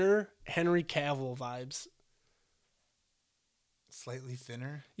thinner Henry Cavill vibes. Slightly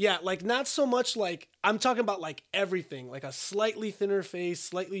thinner. Yeah, like not so much like I'm talking about like everything, like a slightly thinner face,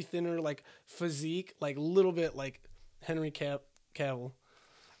 slightly thinner like physique, like a little bit like Henry Cavill.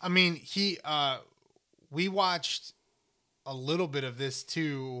 I mean, we watched a little bit of this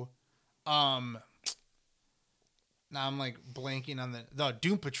too. Now I'm like blanking on the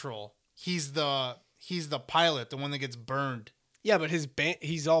Doom Patrol. He's the pilot, the one that gets burned. Yeah, but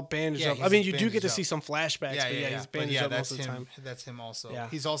he's all bandaged up. I mean, you do get to see some flashbacks, but he's bandaged up most of the time. That's him also. Yeah.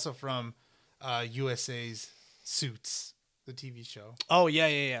 He's also from USA's Suits, the TV show. Oh,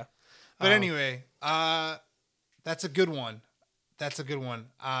 yeah.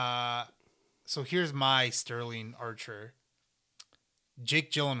 So here's my Sterling Archer.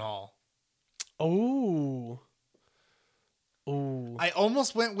 Jake Gyllenhaal. Oh. I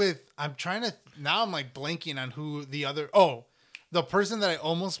almost went with, now I'm like blanking on who the other, the person that I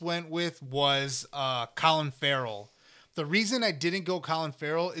almost went with was Colin Farrell. The reason I didn't go Colin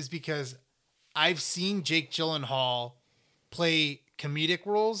Farrell is because I've seen Jake Gyllenhaal play comedic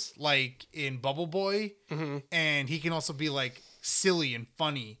roles like in Bubble Boy, and he can also be like silly and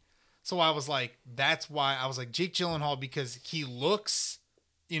funny. So I was like, that's why I was like Jake Gyllenhaal, because he looks,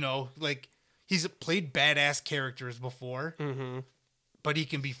 like he's played badass characters before, but he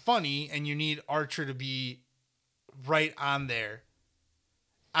can be funny, and you need Archer to be right on there.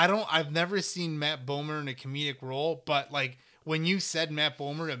 I've never seen Matt Bomer in a comedic role, but like when you said Matt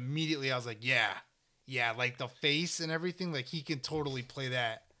Bomer, immediately I was like, yeah, like the face and everything, like he can totally play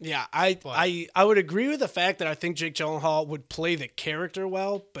that. Yeah, I would agree with the fact that I think Jake Gyllenhaal would play the character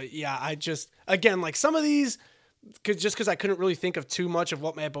well, but yeah, I just, again, like some of these, because I couldn't really think of too much of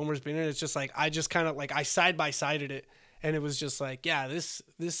what Matt Bomer's been in, it's just like I just kind of like I side by sided it, and it was just like, yeah, this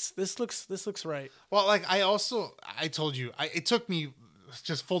looks right. Well, like I told you, it took me,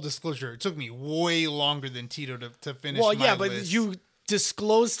 just full disclosure, it took me way longer than Tito to finish. Well, yeah, my but list. you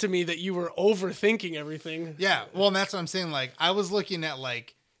disclosed to me that you were overthinking everything. Yeah, well, and that's what I'm saying. Like I was looking at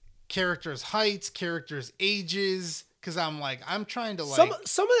like characters' heights, characters' ages, because I'm trying to like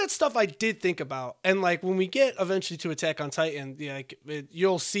some of that stuff I did think about, and like when we get eventually to Attack on Titan,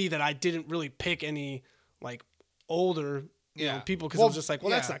 you'll see that I didn't really pick any like older people, because I was just like, well,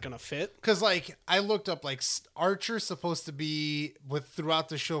 that's not gonna fit. Because like I looked up, like Archer's supposed to be throughout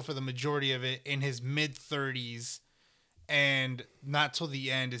the show for the majority of it in his mid-30s, and not till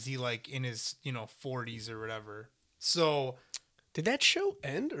the end is he like in his 40s or whatever. So did that show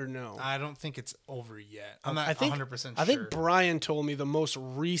end or no? I don't think it's over yet. I'm not 100% sure. I think Brian told me the most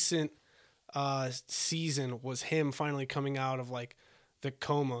recent season was him finally coming out of like the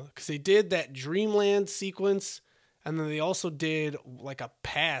coma, because they did that Dreamland sequence, and then they also did like a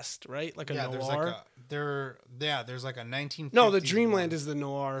past, right? Like a noir. There's like a 1950s. No, the Dreamland is the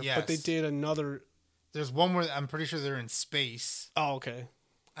noir, yes. But they did another. There's one where I'm pretty sure they're in space. Oh, okay.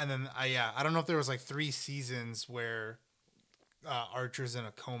 And then I don't know if there was like 3 seasons where Archer's in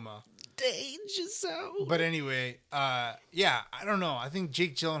a coma. Danger Zone. But anyway, I don't know. I think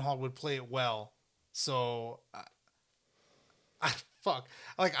Jake Gyllenhaal would play it well. So,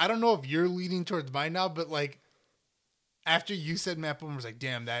 I don't know if you're leaning towards mine now, but like after you said Matt Bomer, was like,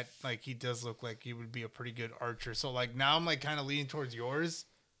 damn, that like he does look like he would be a pretty good Archer. So like now I'm like kind of leaning towards yours.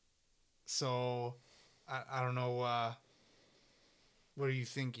 So I don't know. What are you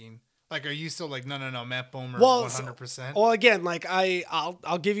thinking? Like, are you still like, no, Matt Bomer, 100%? Well, again, like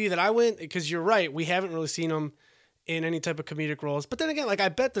I'll give you that I went, because you're right. We haven't really seen him in any type of comedic roles. But then again, like I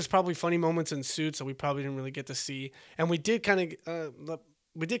bet there's probably funny moments in Suits that we probably didn't really get to see. And we did kind of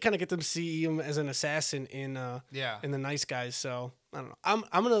get to see him as an assassin in The Nice Guys. So I don't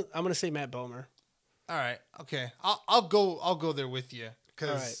know. I'm gonna say Matt Bomer. All right. Okay. I'll go there with you,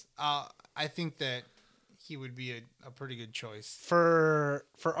 because I think that he would be a pretty good choice for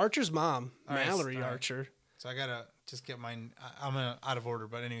Archer's mom, Mallory Archer. So I gotta just get mine. I'm out of order,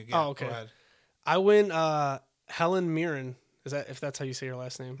 but anyway. Okay. Go ahead. I went Helen Mirren. If that's how you say her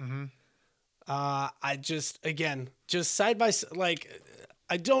last name? Mm-hmm. I just side by side, like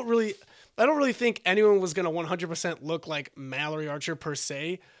I don't really think anyone was gonna 100% look like Mallory Archer per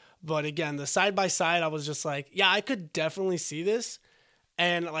se. But again, the side by side, I was just like, yeah, I could definitely see this,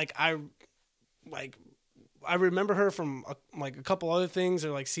 and like I remember her from a couple other things, or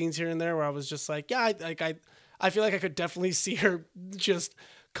like scenes here and there where I was just like, yeah, I feel like I could definitely see her just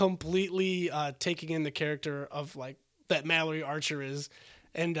completely taking in the character of like that Mallory Archer is,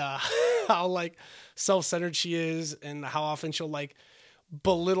 and how like self-centered she is, and how often she'll like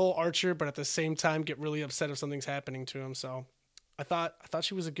belittle Archer, but at the same time get really upset if something's happening to him. So I thought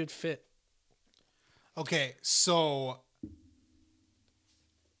she was a good fit. Okay, so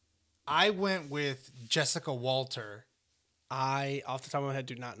I went with Jessica Walter. I, off the top of my head,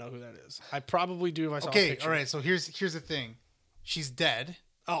 do not know who that is. I probably do if I saw a Okay, picture. all right. So here's the thing. She's dead.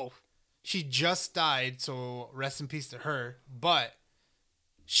 Oh. She just died, so rest in peace to her. But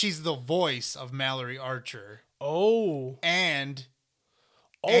she's the voice of Mallory Archer. Oh. And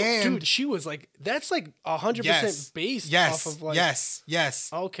dude, she was like, that's like 100% based off of like. Yes.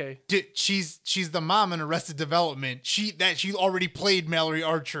 Okay. Dude, she's the mom in Arrested Development. She already played Mallory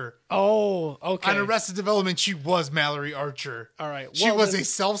Archer. Oh, okay. On Arrested Development, she was Mallory Archer. All right. She was a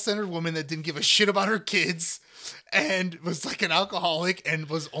self-centered woman that didn't give a shit about her kids, and was like an alcoholic, and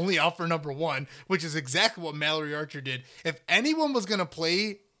was only out for number 1, which is exactly what Mallory Archer did. If anyone was gonna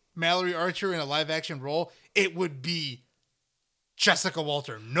play Mallory Archer in a live action role, it would be Jessica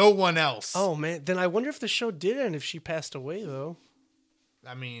Walter. No one else. Oh man, then I wonder if the show did end if she passed away though.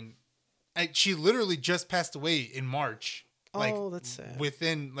 I mean, she literally just passed away in March. Oh, that's sad.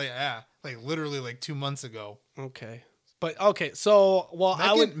 Within literally like 2 months ago. Okay. But okay, so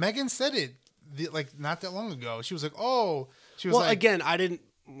Megan said it not that long ago. She was like, "Oh," she was again, I didn't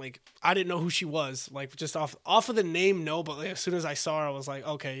know who she was. Like just off of the name, no. But as soon as I saw her, I was like,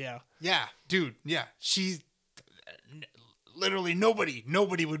 okay, yeah, yeah, dude, yeah. She's literally nobody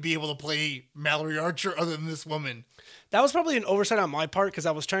would be able to play Mallory Archer other than this woman. That was probably an oversight on my part because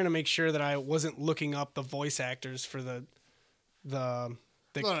I was trying to make sure that I wasn't looking up the voice actors for the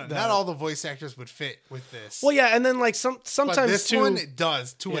not all the voice actors would fit with this. Well, yeah, and then like sometimes but this too, one it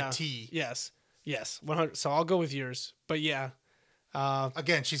does to a T. Yes, 100. So I'll go with yours. But yeah,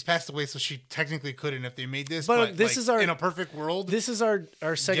 again, she's passed away, so she technically couldn't if they made this. But this is in a perfect world. This is our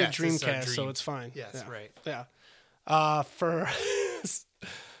second Dreamcast, so it's fine. Yes, right. Yeah. For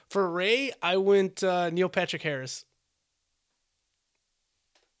Ray, I went Neil Patrick Harris.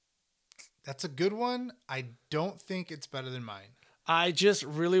 That's a good one. I don't think it's better than mine. I just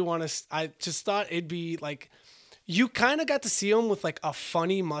really want to. I just thought it'd be like, you kind of got to see him with like a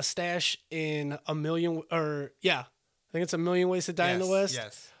funny mustache in I think it's A Million Ways to Die in the West.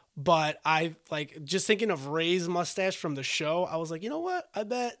 Yes. But I like just thinking of Ray's mustache from the show. I was like, you know what? I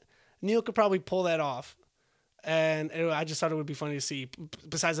bet Neil could probably pull that off. And I just thought it would be funny to see.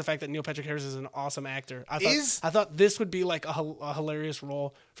 Besides the fact that Neil Patrick Harris is an awesome actor, I thought this would be like a hilarious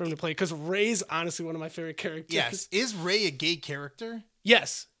role for him to play because Ray's honestly one of my favorite characters. Yes, is Ray a gay character?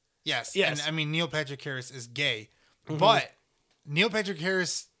 Yes. And I mean Neil Patrick Harris is gay, but Neil Patrick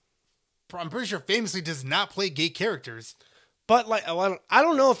Harris, I'm pretty sure, famously does not play gay characters. But like, I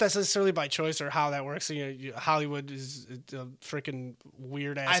don't know if that's necessarily by choice or how that works. Hollywood is a freaking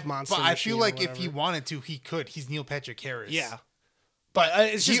weird ass monster. But I feel like if he wanted to, he could. He's Neil Patrick Harris. Yeah,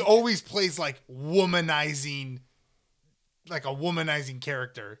 but he always plays like womanizing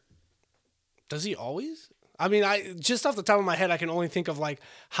character. Does he always? I mean, I just off the top of my head, I can only think of like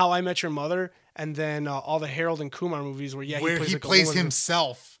How I Met Your Mother, and then all the Harold and Kumar movies where he plays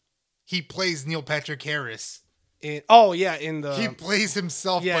himself. He plays Neil Patrick Harris. He plays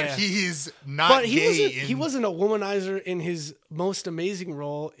himself, but he's not. But he wasn't a womanizer in his most amazing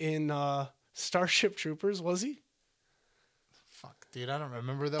role in Starship Troopers, was he? Fuck, dude, I don't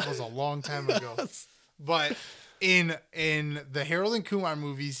remember. That was a long time ago. But in the Harold and Kumar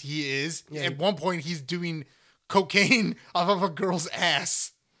movies, he is. Yeah, at one point, he's doing cocaine off of a girl's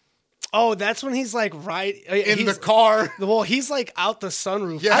ass. Oh, that's when he's like in the car. Well, he's like out the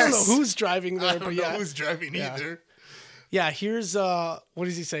sunroof. Yes. I don't know who's driving there, I don't know who's driving either. Yeah, here's what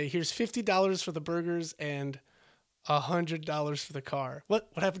does he say? Here's $50 for the burgers and $100 for the car. What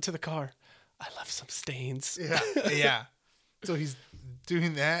happened to the car? I left some stains. Yeah. So he's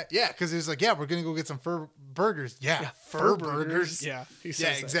doing that. Yeah, because he's like, we're gonna go get some fur burgers. Yeah, fur burgers. Yeah, he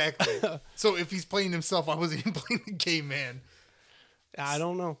says that. Exactly. So if he's playing himself, why wasn't he playing the gay man? I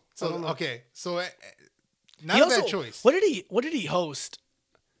don't know. Okay, so not a bad choice. What did he host?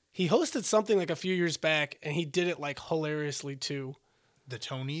 He hosted something like a few years back, and he did it like hilariously too. The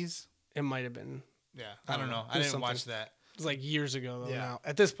Tonys? It might have been. Yeah, I don't know. I didn't watch that. It was like years ago though. Yeah. Now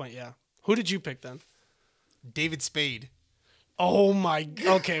at this point, yeah. Who did you pick then? David Spade. Oh my.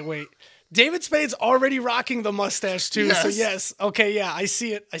 Okay, wait. David Spade's already rocking the mustache too. Yes. So yes. Okay, yeah, I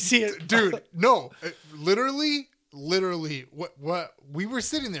see it. Dude, no, literally, what we were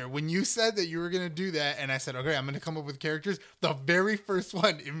sitting there when you said that you were going to do that, and I said, okay, I'm going to come up with characters. The very first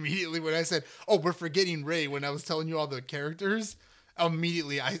one, immediately when I said, oh, we're forgetting Ray, when I was telling you all the characters,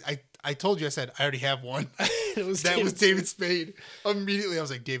 immediately I told you, I said, I already have one. was David Spade. Immediately I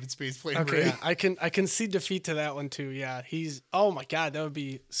was like, David Spade's playing Ray. Yeah, I can see defeat to that one too. Yeah, oh my God, that would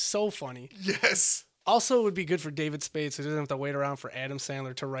be so funny. Yes. Also, it would be good for David Spade, so he doesn't have to wait around for Adam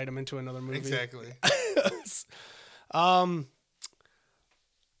Sandler to write him into another movie. Exactly.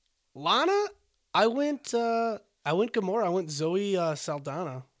 Lana, I went Gamora. I went Zoe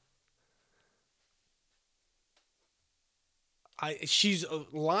Saldana.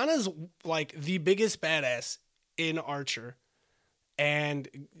 Lana's like the biggest badass in Archer, and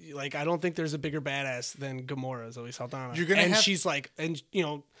like I don't think there's a bigger badass than Gamora, Zoe Saldana. She's like, and you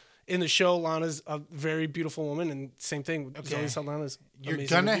know, in the show, Lana's a very beautiful woman, and same thing. Okay. Zoe Saldana's. You're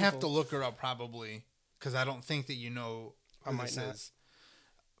gonna have to look her up probably, because I don't think that you know who this is.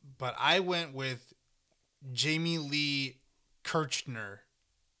 But I went with Jamie Lee Kirchner,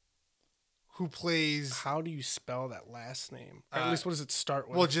 who plays... How do you spell that last name? Or at least what does it start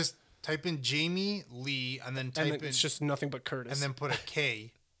with? Well, just type in Jamie Lee and then type in... It's just nothing but Curtis. And then put a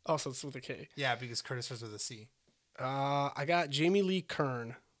K. Oh, so it's with a K. Yeah, because Curtis starts with a C. I got Jamie Lee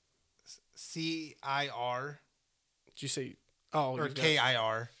Kern. C-I-R. Did you say? Oh, Or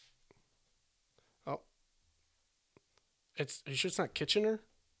K-I-R. Oh, are you sure it's not Kitchener?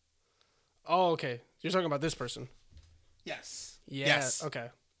 Oh, okay. You're talking about this person. Yes. Yeah. Yes. Okay.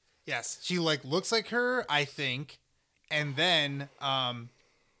 Yes. She like looks like her, I think. And then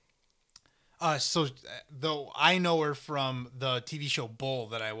so though I know her from the TV show Bull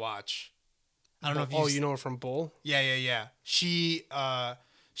that I watch. I don't know if you know her from Bull? Yeah. She's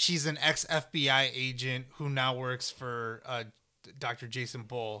an ex-FBI agent who now works for Dr. Jason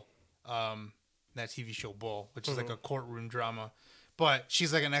Bull, that TV show Bull, which is like a courtroom drama. But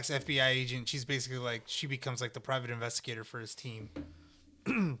she's like an ex-FBI agent. She's basically like, she becomes like the private investigator for his team.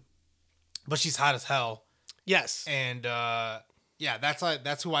 But she's hot as hell. Yes. And yeah,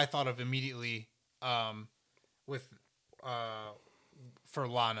 that's who I thought of immediately for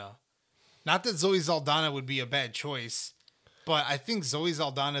Lana. Not that Zoe Saldana would be a bad choice, but I think Zoe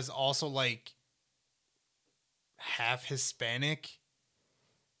Saldana is also like half Hispanic.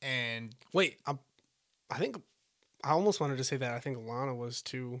 And wait, I think I almost wanted to say that I think Lana was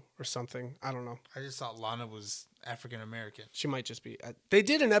too or something. I don't know. I just thought Lana was African American. She might just be. They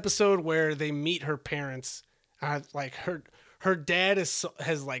did an episode where they meet her parents. Like her dad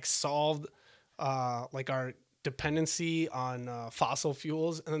has like solved like our dependency on fossil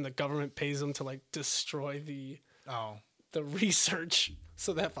fuels, and then the government pays them to like destroy the research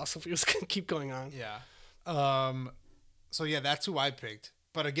so that fossil fuels can keep going on. Yeah. So yeah, that's who I picked.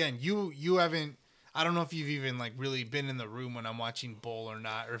 But again, you haven't. I don't know if you've even like really been in the room when I'm watching Bull or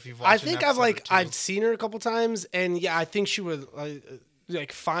not, or if you've watched. I think I've seen her a couple times, and yeah, I think she would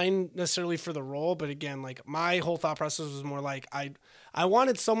like fine necessarily for the role, but again, like my whole thought process was more like I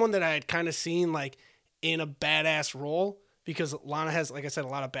wanted someone that I had kind of seen like in a badass role, because Lana has, like I said, a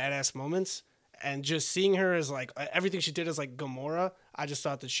lot of badass moments, and just seeing her as like everything she did as like Gamora, I just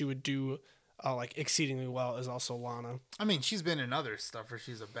thought that she would do like exceedingly well as also Lana. I mean, she's been in other stuff where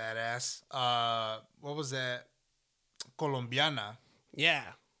she's a badass. What was that? Colombiana. Yeah.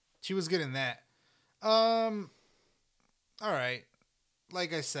 She was good in that. All right.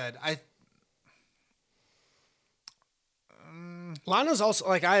 Like I said, Lana's also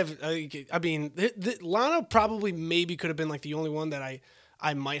like I mean, Lana probably maybe could have been like the only one that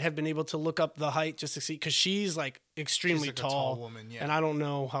I might have been able to look up the height just to see, because she's like extremely like tall, a tall woman, yeah. And I don't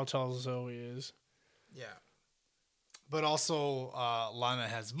know how tall Zoe is. Yeah. But also, Lana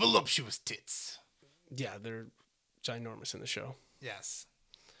has voluptuous tits. Yeah, they're ginormous in the show. Yes.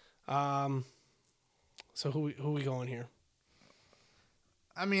 So who we going here?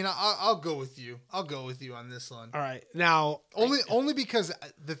 I mean, I'll go with you. I'll go with you on this one. All right. Now, only because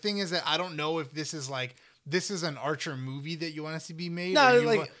the thing is that I don't know if this is an Archer movie that you want to see be made,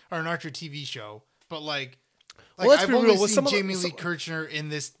 or an Archer TV show. But like let's I've be only real. seen Jamie Lee Kirchner in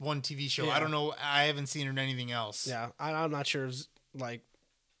this one TV show. Yeah. I don't know. I haven't seen her in anything else. Yeah, I'm not sure if like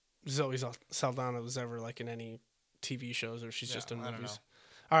Zoe Saldana was ever like in any TV shows, or she's just in movies. I don't know.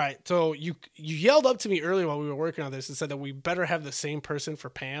 All right, so you yelled up to me earlier while we were working on this and said that we better have the same person for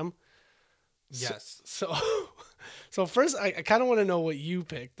Pam. Yes. So first, I kind of want to know what you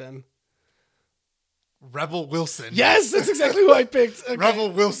picked then. Rebel Wilson. Yes, that's exactly who I picked. Okay.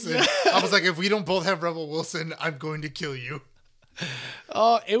 Rebel Wilson. I was like, if we don't both have Rebel Wilson, I'm going to kill you.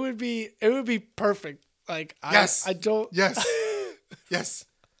 Oh, it would be perfect. Like, yes. I don't. Yes. Yes.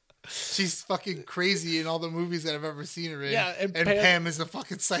 She's fucking crazy in all the movies that I've ever seen her in. Yeah, and Pam is a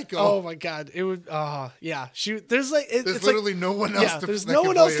fucking psycho. Oh my god, it would. Yeah. There's like there's literally no one else. Yeah, there's no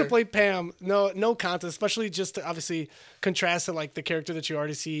one else to play Pam. No contest, especially just to obviously contrast to like the character that you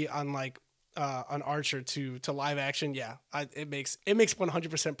already see on like on Archer to live action. Yeah, it makes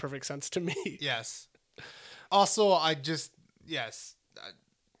 100% perfect sense to me. Yes. Also,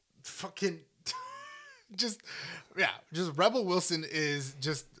 fucking just Rebel Wilson is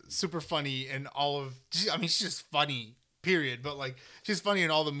just super funny in all of. I mean, she's just funny, period. But like, she's funny in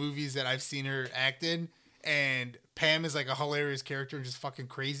all the movies that I've seen her act in. And Pam is like a hilarious character and just fucking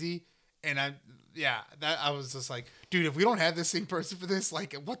crazy. And I was just like, dude, if we don't have the same person for this,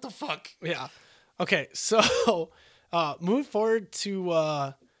 like, what the fuck? Yeah. Okay, so move forward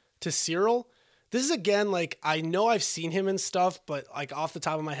to Cyril. This is again like, I know I've seen him in stuff, but like off the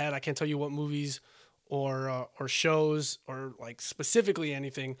top of my head, I can't tell you what movies or shows or like specifically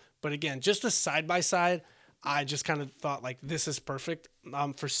anything. But again, just a side by side, I just kind of thought like this is perfect.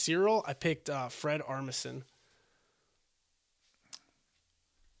 For Cyril, I picked Fred Armisen.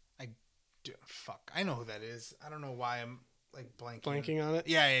 Fuck, I know who that is. I don't know why I'm like blanking on it.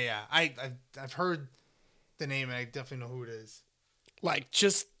 Yeah. I've heard the name and I definitely know who it is. Like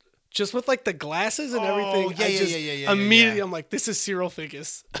just just with like the glasses and Oh, everything. yeah. Immediately, I'm like, this is Cyril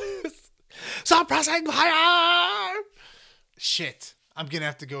Figgis. Suppressing fire. Shit. I'm gonna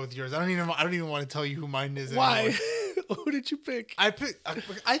have to go with yours. I don't even want to tell you who mine is. Why? Anymore. Who did you pick? I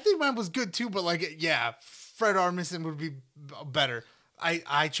think mine was good too, but like, yeah, Fred Armisen would be better.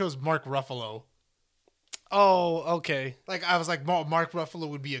 I chose Mark Ruffalo. Oh, okay. Like I was like, Mark Ruffalo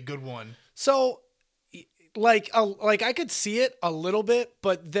would be a good one. So, like I could see it a little bit,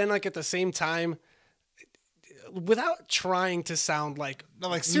 but then like at the same time, without trying to sound like No,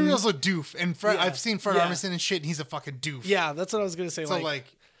 like Cyril's a doof, and Fred, Yeah, I've seen Fred yeah. Armisen and shit, and he's a fucking doof. yeah, that's what I was gonna say. So like,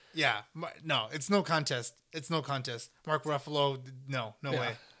 yeah, no, it's no contest. It's no contest. Mark Ruffalo, no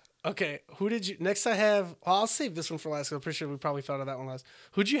way. Okay, who did you next? I have. Well, I'll save this one for last. 'Cause I'm pretty sure we probably thought of that one last.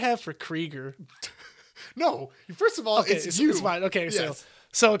 Who'd you have for Krieger? No, first of all, Okay, it's you. it's fine. Okay, Yes.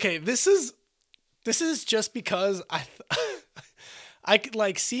 so okay, this is just because I could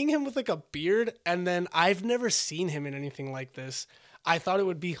like seeing him with like a beard, and then I've never seen him in anything like this. I thought it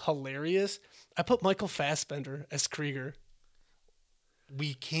would be hilarious. I put Michael Fassbender as Krieger.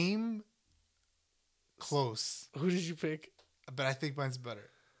 We came close, Who did you pick? but I think mine's better.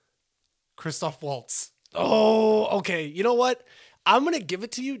 Christoph Waltz. Oh, okay. You know what? I'm gonna give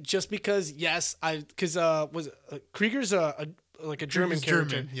it to you just because. Yes, Krieger's a German Krieger's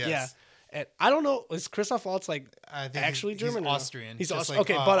character. German, yes. Yeah, and I don't know. Is Christoph Waltz like I think actually he's German? or no? Austrian. He's just Austrian.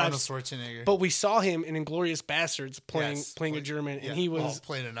 like, Okay, but Arnold Schwarzenegger. But we saw him in Inglourious Bastards playing Yes, a German, and yeah, he was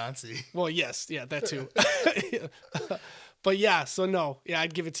playing a Nazi. well, yes, yeah, that too. But yeah, so no, yeah,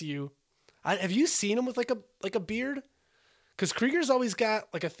 I'd give it to you. Have you seen him with like a beard? Because Krieger's always got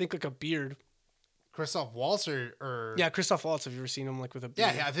like I think like a beard. Christoph Waltz or Yeah, Christoph Waltz. Have you ever seen him like with a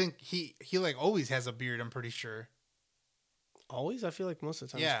beard? yeah, I think he like always has a beard. I'm pretty sure. Always, I feel like most of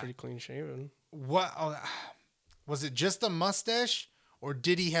the time Yeah. he's pretty clean shaven. What was it? Just a mustache, or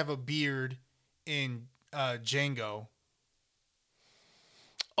did he have a beard in Django?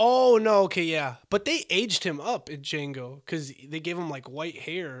 Oh no, okay, yeah, but they aged him up in Django because they gave him like white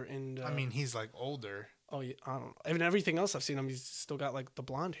hair and. I mean, he's like older. oh yeah, I don't know. Even everything else I've seen him, he's still got like the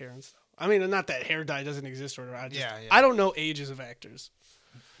blonde hair and stuff. I mean, not that hair dye doesn't exist or whatever. Yeah. I don't know ages of actors.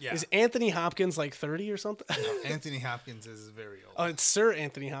 Yeah. Is Anthony Hopkins like 30 or something? Anthony Hopkins is very old. Oh, it's Sir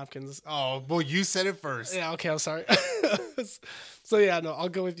Anthony Hopkins. Oh, well, you said it first. Yeah, okay, I'm sorry. So yeah, no, I'll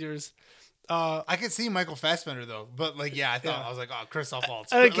go with yours. I could see Michael Fassbender though, but like, yeah, I was like, oh, Christoph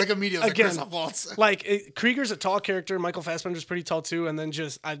Waltz. Again- Like immediately, I was again, like, Christoph Waltz. Like Krieger's a tall character. Michael Fassbender's pretty tall too. And then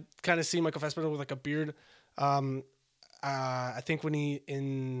just I kind of see Michael Fassbender with like a beard. I think when he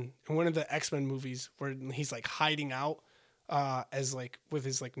in one of the X-Men movies where he's like hiding out as like with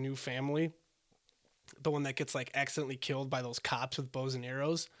his like new family, the one that gets like accidentally killed by those cops with bows and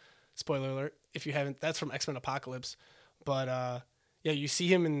arrows. Spoiler alert! If you haven't, that's from X-Men Apocalypse. But yeah, you see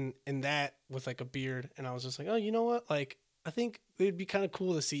him in that with like a beard, and I was just like, oh, you know what? Like, I think it'd be kind of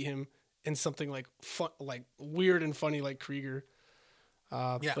cool to see him in something like fun, like weird and funny, like Krieger.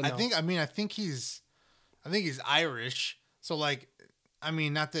 Yeah, but no. I think he's Irish. So like, I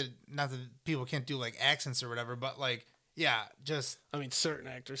mean, not that people can't do like accents or whatever, but like, yeah, just I mean, certain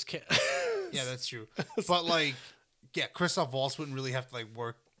actors can't. yeah, that's true. But like, yeah, Christoph Waltz wouldn't really have to like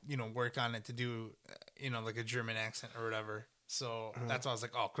work on it to do, like a German accent or whatever. So that's why I was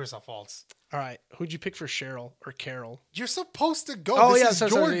like, oh, Christoph Waltz. All right, who'd you pick for Cheryl or Carol? You're supposed to go. Oh This yeah, is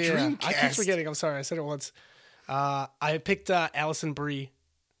sorry, your sorry, yeah, yeah. Dreamcast. I keep forgetting. I'm sorry, I said it once. I picked Allison Brie.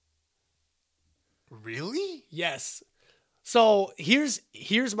 Really? Yes. So here's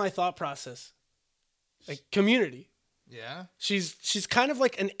my thought process. Like Community. Yeah. She's kind of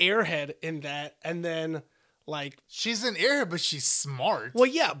like an airhead in that, and then like She's an airhead, but she's smart. well,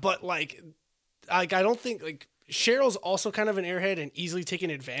 yeah, but like I don't think like Cheryl's also kind of an airhead and easily taken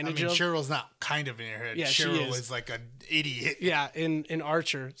I advantage mean, of. Cheryl's not kind of an airhead. Yeah, she Cheryl is. like an idiot. Yeah, in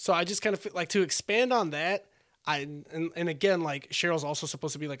Archer. So I just kind of feel like to expand on that. And again, like Cheryl's also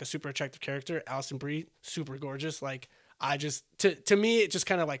supposed to be like a super attractive character. Alison Brie, super gorgeous. Like I just to me it just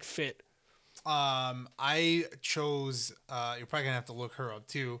kind of like fit. I chose. You're probably gonna have to look her up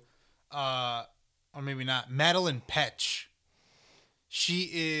too, or maybe not. Madeline Petch. She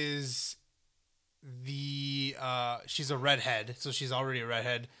is she's a redhead, so she's already a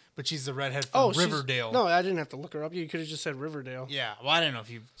redhead, but she's the redhead from she's- Riverdale. No, I didn't have to look her up. You could have just said Riverdale. Yeah, well, I don't know if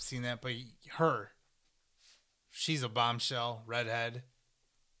you've seen that, but she's a bombshell redhead.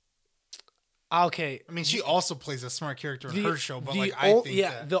 Okay. I mean, she also plays a smart character in her show, but like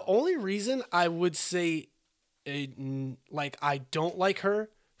the only reason I would say, like I don't like her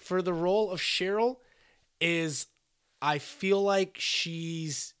for the role of Cheryl, is I feel like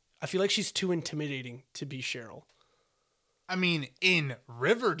she's too intimidating to be Cheryl. I mean, in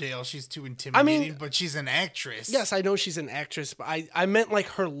Riverdale, she's too intimidating, but she's an actress. Yes, I know she's an actress, but I meant like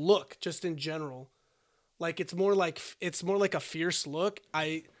her look, just in general. Like it's more like a fierce look.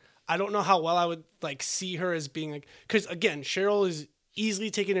 I don't know how well I would like see her as being like, because again, Cheryl is easily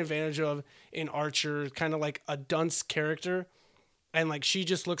taken advantage of in Archer, kind of like a dunce character, and like she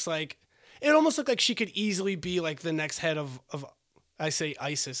just looks like it almost looked like she could easily be like the next head of I say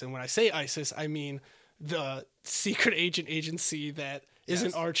ISIS, and when I say ISIS, I mean the secret agent agency that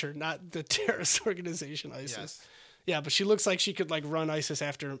isn't Archer, not the terrorist organization ISIS. Yes. Yeah, but she looks like she could like run ISIS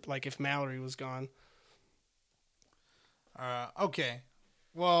after like if Mallory was gone. Okay.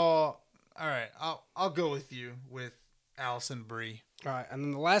 Well, all right. I'll go with you with Allison Brie. All right, and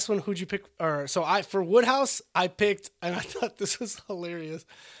then the last one, who'd you pick? Or so for Woodhouse, I picked, and I thought this was hilarious.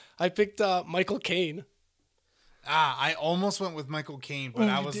 I picked Michael Caine. I almost went with Michael Caine,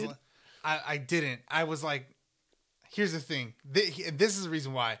 but did? I didn't. I was like, here's the thing. This is the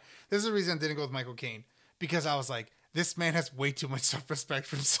reason why. This is the reason I didn't go with Michael Caine, because I was like, this man has way too much self-respect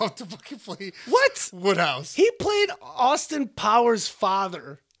for himself to fucking play What? Woodhouse. He played Austin Powers'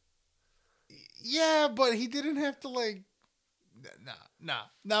 father. Yeah, but he didn't have to like. Nah,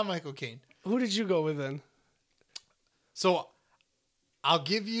 not Michael Caine. Who did you go with then? So I'll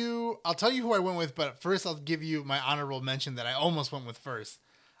tell you who I went with, but first I'll give you my honorable mention that I almost went with first.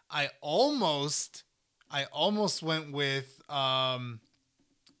 I almost went with Bill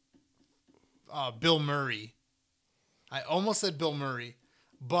Murray. I almost said Bill Murray,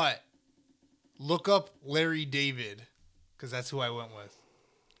 but look up Larry David, because that's who I went with.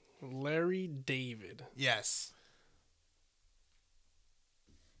 Larry David. Yes.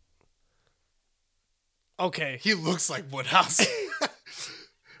 Okay. He looks like Woodhouse.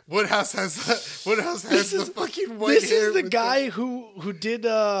 Woodhouse has the fucking white This hair. is the guy who did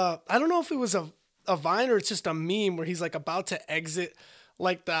I don't know if it was a Vine or it's just a meme where he's like about to exit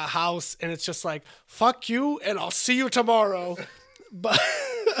like the house and it's just like fuck you and I'll see you tomorrow. But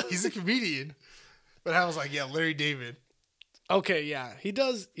He's a comedian. But I was like, yeah, Larry David. okay, yeah. He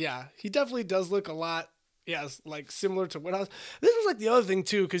does, yeah. He definitely does look a lot like similar to Woodhouse. This was like the other thing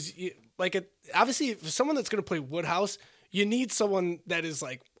too, because obviously for someone that's going to play Woodhouse, you need someone that is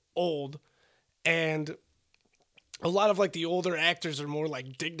like old, and a lot of like the older actors are more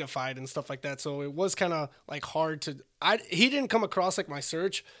like dignified and stuff like that. So it was kind of like hard to. He didn't come across like my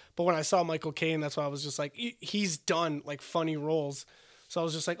search, but when I saw Michael Caine, that's why I was just like, he's done like funny roles. So I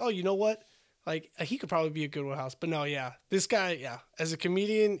was just like, oh, you know what? Like he could probably be a good Woodhouse. But no, yeah, this guy, yeah, as a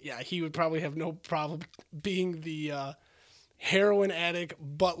comedian, yeah, he would probably have no problem being the heroin addict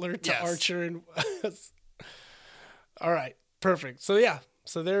butler to Archer. And all right, perfect. So yeah,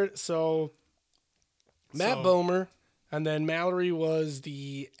 so Matt Bomer, and then Mallory was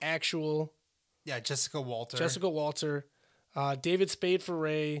the actual. Yeah, Jessica Walter. David Spade for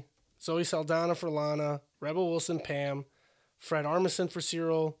Ray, Zoe Saldana for Lana, Rebel Wilson Pam, Fred Armisen for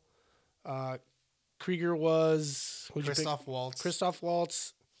Cyril. Krieger was Christoph Waltz. Christoph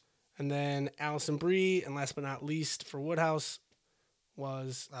Waltz, and then Allison Brie, and last but not least for Woodhouse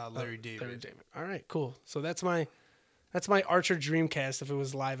was Larry David. Larry David. All right, cool. So that's my Archer Dreamcast if it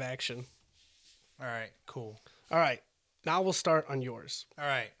was live action. All right, cool. All right, now we'll start on yours. All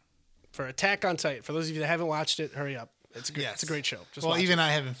right. For Attack on Titan, for those of you that haven't watched it, hurry up. It's good. Yes. It's a great show. Just well, watch even it.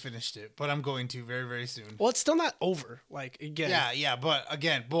 I haven't finished it, but I'm going to very, very soon. Well, it's still not over. Like again. Yeah, but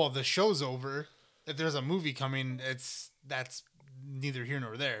again, the show's over. If there's a movie coming, that's neither here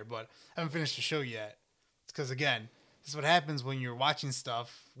nor there. But I haven't finished the show yet. It's because again, this is what happens when you're watching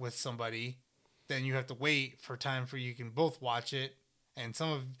stuff with somebody. Then you have to wait for time for you can both watch it. And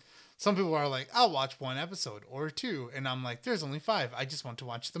some people are like, I'll watch one episode or two, and I'm like, there's only 5. I just want to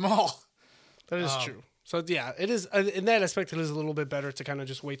watch them all. That is true. So yeah, it is in that aspect. It is a little bit better to kind of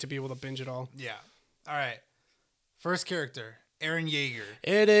just wait to be able to binge it all. Yeah. All right. First character, Eren Yeager.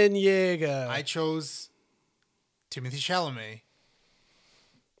 Eren Yeager. I chose Timothy Chalamet.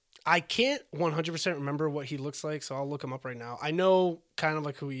 I can't 100% remember what he looks like, so I'll look him up right now. I know kind of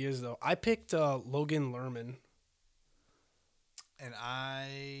like who he is though. I picked Logan Lerman. And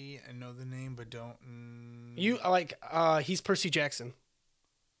I know the name, but don't. You like? He's Percy Jackson.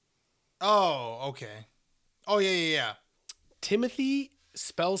 Oh, okay. Oh yeah. Timothy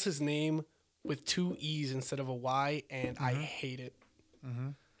spells his name with 2 E's instead of a Y, and I hate it. Mm-hmm.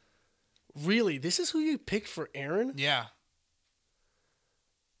 Really, this is who you picked for Eren? Yeah.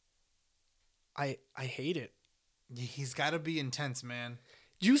 I hate it. He's got to be intense, man.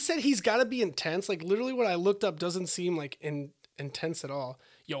 You said he's got to be intense. Like literally, what I looked up doesn't seem like intense at all.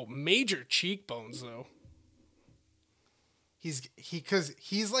 Yo, major cheekbones though. Because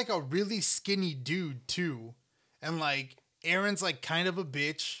he's like a really skinny dude too, and like Aaron's like kind of a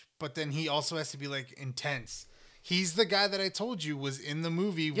bitch, but then he also has to be like intense. He's the guy that I told you was in the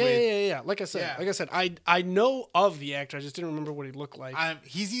movie. Yeah. Like I said, I know of the actor. I just didn't remember what he looked like.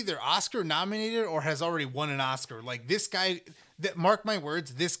 He's either Oscar nominated or has already won an Oscar. Like this guy, mark my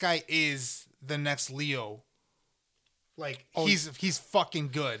words, this guy is the next Leo. Like he's fucking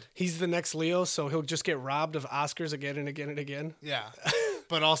good. He's the next Leo, so he'll just get robbed of Oscars again and again and again. Yeah,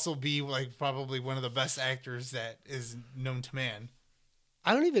 but also be like probably one of the best actors that is known to man.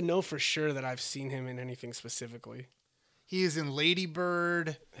 I don't even know for sure that I've seen him in anything specifically. He is in Lady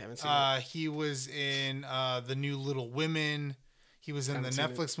Bird. I haven't seen it. He was in the new Little Women. He was in the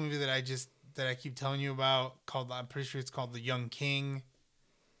Netflix movie that I keep telling you about called, I'm pretty sure it's called The Young King.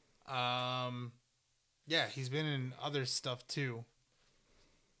 Yeah, he's been in other stuff too.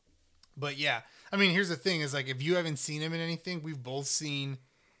 But yeah, I mean, here's the thing: is like if you haven't seen him in anything, we've both seen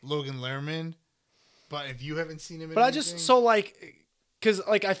Logan Lerman. But if you haven't seen him in anything, because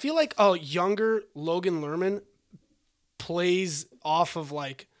like I feel like a younger Logan Lerman plays off of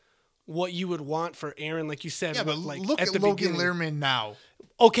like what you would want for Aaron, like you said. Yeah, but like, look at Logan Lerman now.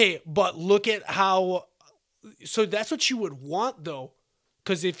 Okay, but look at how. So that's what you would want though,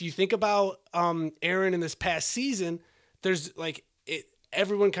 because if you think about Aaron in this past season, there's like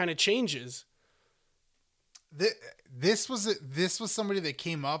everyone kind of changes. This was somebody that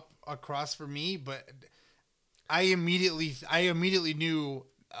came up across for me, but I immediately knew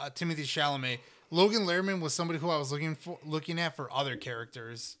Timothée Chalamet. Logan Lerman was somebody who I was looking at for other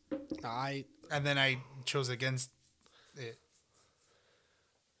characters. And then I chose against it.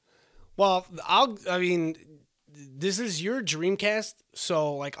 Well, this is your Dreamcast,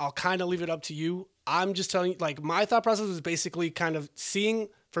 so like I'll kind of leave it up to you. I'm just telling you, like my thought process was basically kind of seeing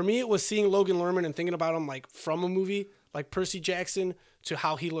Logan Lerman and thinking about him like from a movie like Percy Jackson to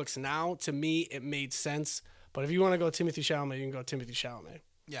how he looks now. To me, it made sense. But if you want to go Timothée Chalamet, you can go Timothée Chalamet.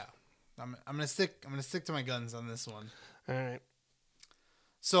 Yeah, I'm gonna stick to my guns on this one. All right.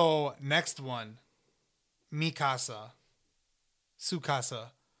 So next one, Mikasa, Tsukasa,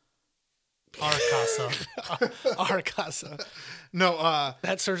 Arcasa, Arcasa. No,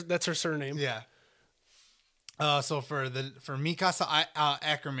 that's her surname. Yeah. So for Mikasa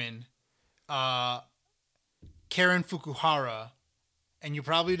Ackerman, Karen Fukuhara, and you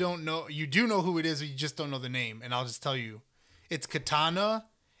probably don't know. You do know who it is, but you just don't know the name. And I'll just tell you, it's Katana,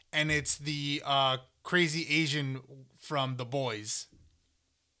 and it's the crazy Asian from The Boys.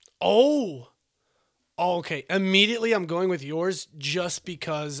 Oh, okay. Immediately, I'm going with yours just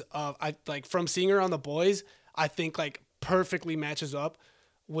because of from seeing her on The Boys. I think like perfectly matches up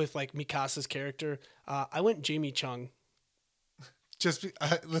with like Mikasa's character. I went Jamie Chung. Just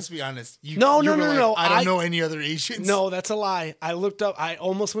let's be honest. No. I don't know any other Asians. No, that's a lie. I looked up. I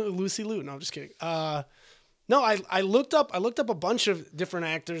almost went with Lucy Liu. No, I'm just kidding. No, I looked up a bunch of different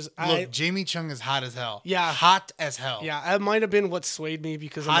actors. Look, Jamie Chung is hot as hell. Yeah, hot as hell. Yeah, it might have been what swayed me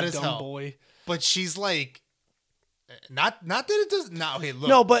because I'm a dumb boy. But she's like, not that it does. No, hey, look.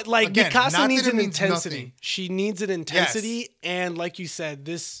 No, but like again, Mikasa needs an intensity. Nothing. She needs an intensity, yes. And like you said,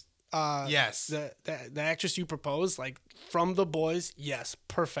 this. Yes. The actress you proposed, like from The Boys, yes,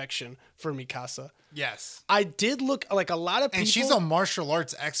 perfection for Mikasa. Yes. I did look like a lot of people, and she's a martial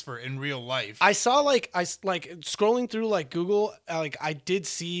arts expert in real life. I saw scrolling through like Google, like I did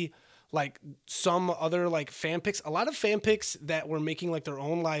see like some other like fan pics, a lot of fan pics that were making like their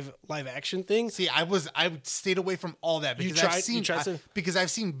own live action things. See, I stayed away from all that because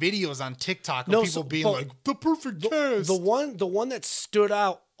I've seen videos on TikTok of people being like the perfect cast. The one that stood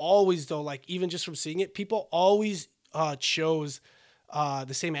out always though, like even just from seeing it, people always chose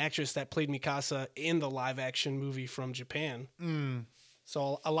the same actress that played Mikasa in the live action movie from Japan.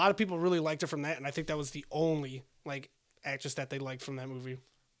 So a lot of people really liked her from that, and I think that was the only like actress that they liked from that movie.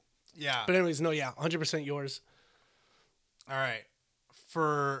 Yeah. But anyways, no, yeah, 100% yours. All right.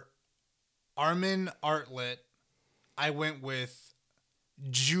 For Armin Artlet, I went with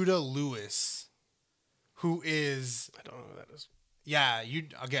Judah Lewis, who is... I don't know who that is. Yeah,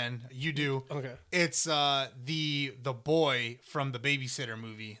 you do. Okay. It's the boy from the Babysitter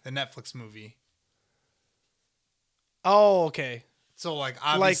movie, the Netflix movie. Oh, okay. So, like,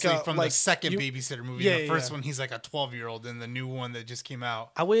 obviously from the second Babysitter movie. The first one, he's like a 12-year-old. And the new one that just came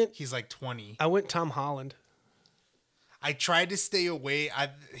out, he's like 20. I went Tom Holland. I tried to stay away.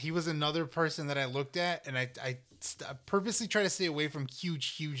 He was another person that I looked at, and I purposely try to stay away from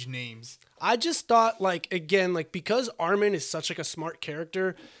huge names. I just thought, like, again, like, because Armin is such, like, a smart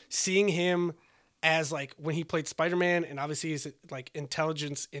character, seeing him as, like, when he played Spider-Man, and obviously his, like,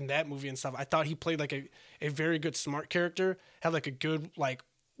 intelligence in that movie and stuff, I thought he played, like, a very good smart character, had, like, a good, like,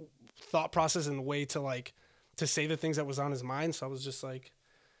 thought process and way to, like, to say the things that was on his mind. So I was just like,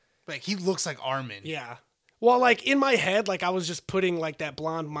 he looks like Armin. yeah. Well, like in my head, like I was just putting like that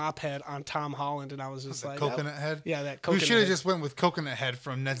blonde mop head on Tom Holland, and I was just like Coconut head. Yeah, that We coconut. should have head. just went with Coconut Head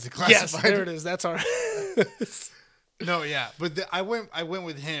from Ned's Declassified. Yes, there it is. That's all right. No, yeah, but I went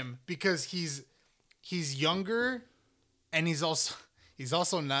with him because he's younger, and he's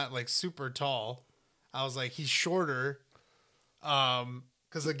also not like super tall. I was like, he's shorter.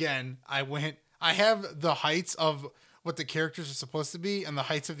 Because again, I have the heights of what the characters are supposed to be and the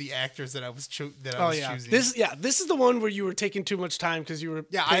heights of the actors that I was choosing. This is the one where you were taking too much time because you were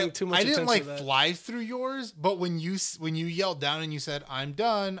paying too much I attention didn't like to that. fly through yours, but when you yelled down and you said I'm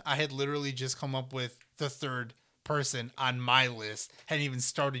done, I had literally just come up with the third person on my list. Hadn't even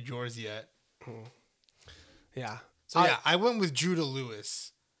started yours yet. Yeah. So I went with Judah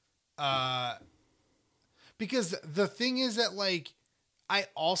Lewis. Because the thing is that like I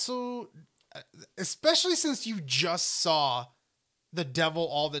also, especially since you just saw The Devil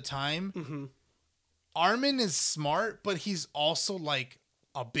All the Time, Armin is smart, but he's also like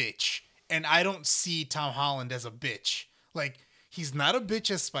a bitch. And I don't see Tom Holland as a bitch. Like, he's not a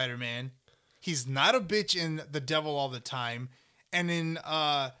bitch as Spider-Man. He's not a bitch in The Devil All the Time. And in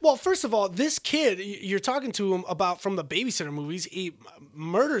well, first of all, this kid you're talking to him about from the Babysitter movies, he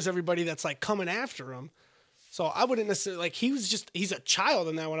murders everybody that's like coming after him. So I wouldn't necessarily like he's a child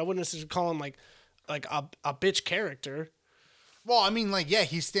in that one. I wouldn't necessarily call him like a bitch character. well, I mean, like, yeah,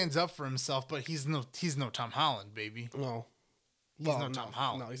 he stands up for himself, but he's no Tom Holland, baby. No. He's no Tom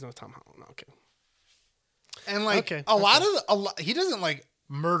Holland. No, he's no Tom Holland. No, okay. And like a lot, he doesn't like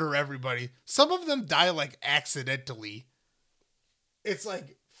murder everybody. Some of them die like accidentally. It's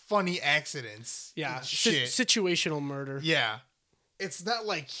like funny accidents. Yeah. Shit. Situational murder. Yeah. It's not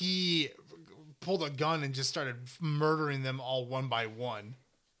like he pulled a gun and just started murdering them all one by one.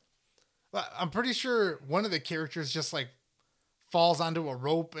 I'm pretty sure one of the characters just like falls onto a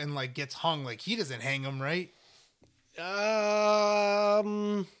rope and like gets hung. Like he doesn't hang him, right?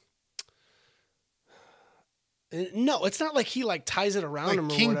 No, it's not like he like ties it around Like him or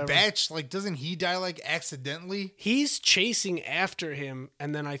King whatever. Batch, like doesn't he die like accidentally? He's chasing after him,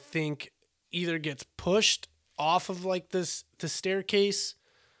 and then I think either gets pushed off of like the staircase,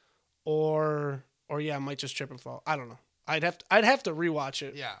 or yeah, might just trip and fall. I don't know. I'd have to rewatch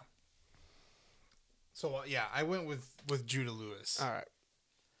it. Yeah. So yeah, I went with Judah Lewis. All right.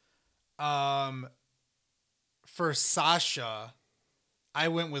 For Sasha, I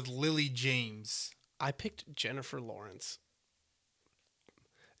went with Lily James. I picked Jennifer Lawrence.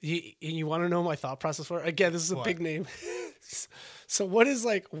 You want to know my thought process for it? Again, this is a What? big name. So what is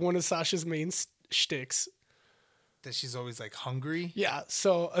like one of Sasha's main shticks? That she's always like hungry. Yeah,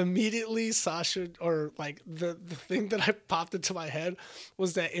 so immediately Sasha, or like the thing that I popped into my head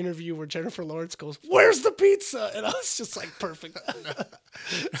was that interview where Jennifer Lawrence goes, "Where's the pizza?" And I was just like, perfect.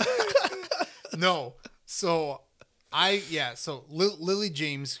 No. So Lily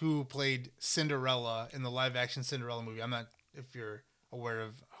James, who played Cinderella in the live action Cinderella movie. I'm not if you're aware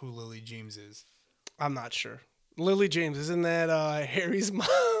of who Lily James is. I'm not sure. Lily James, isn't that Harry's mom?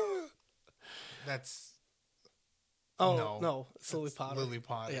 That's no, it's Lily Potter. Lily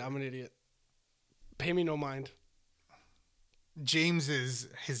Potter. Yeah, I'm an idiot. Pay me no mind. James is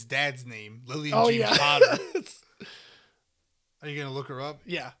his dad's name. Lily Oh, James yeah. Potter. Are you gonna look her up?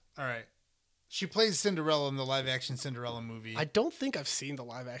 Yeah. All right. She plays Cinderella in the live action Cinderella movie. I don't think I've seen the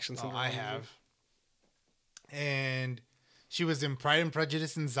live action Cinderella I movie. have. And she was in Pride and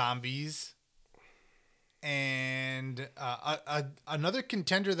Prejudice and Zombies. And another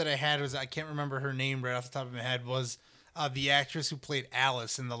contender that I had was, I can't remember her name right off the top of my head, was the actress who played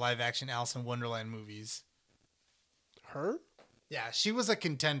Alice in the live action Alice in Wonderland movies. Her? Yeah, she was a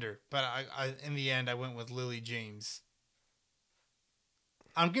contender, but I in the end I went with Lily James.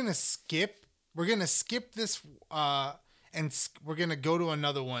 We're gonna skip this and we're gonna go to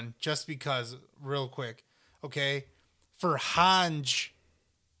another one just because, real quick, okay? For Hanj,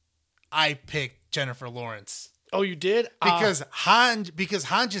 I picked Jennifer Lawrence Oh, you did? because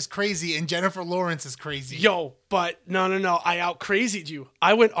Hanj is crazy and Jennifer Lawrence is crazy. Yo, but no. I out crazied you.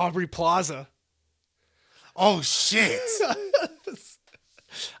 I went Aubrey Plaza. Oh shit!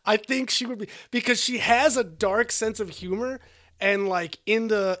 I think she would be, because she has a dark sense of humor, and like in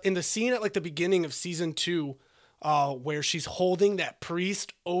the scene at like the beginning of season 2, where she's holding that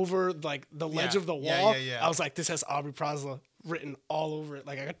priest over like the ledge of the wall. Yeah. I was like, this has Aubrey Plaza written all over it.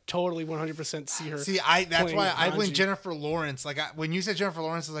 Like I could totally 100% see her. See, that's playing why I went Hanji. Jennifer Lawrence. Like when you said Jennifer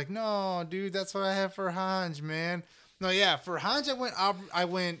Lawrence, I was like, no, dude, that's what I have for Hanj, man. No, yeah, for Hanj, I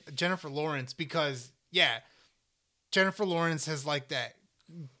went Jennifer Lawrence because, yeah, Jennifer Lawrence has like that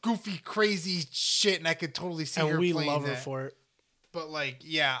goofy, crazy shit, and I could totally see her And we playing love her that. for it. But like,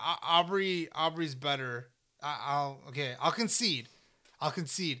 yeah, Aubrey's better. I'll concede.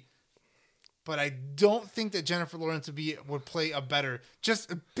 But I don't think that Jennifer Lawrence would play a better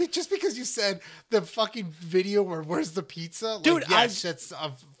just because you said the fucking video where where's the pizza, like, dude. Yes, that's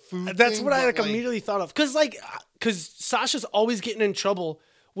a food. That's thing, what I but, immediately thought of, because Sasha's always getting in trouble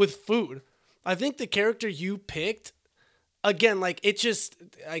with food. I think the character you picked, again, like it just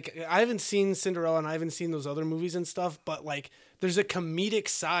like I haven't seen Cinderella and I haven't seen those other movies and stuff, but like there's a comedic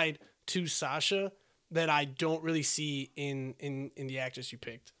side to Sasha that I don't really see in the actress you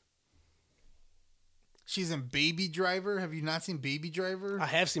picked. She's in Baby Driver. Have you not seen Baby Driver? I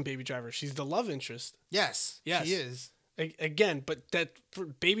have seen Baby Driver. She's the love interest. Yes, she is. Again, but that for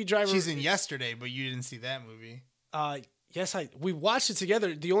Baby Driver. She's in Yesterday, but you didn't see that movie. Yes, we watched it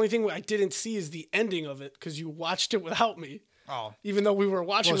together. The only thing I didn't see is the ending of it because you watched it without me. Oh, even though we were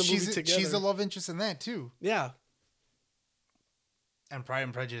watching the movie together. She's the love interest in that too. Yeah. And Pride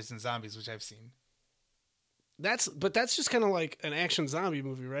and Prejudice and Zombies, which I've seen. That's just kind of like an action zombie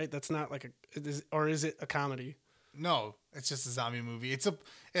movie, right? That's not like or is it a comedy? No, it's just a zombie movie. It's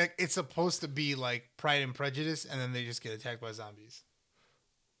supposed to be like Pride and Prejudice, and then they just get attacked by zombies.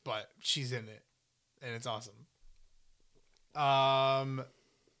 But she's in it, and it's awesome.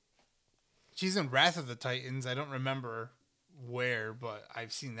 She's in Wrath of the Titans. I don't remember where, but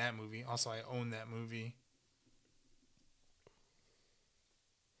I've seen that movie. Also, I own that movie.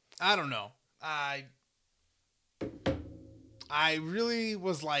 I don't know. I really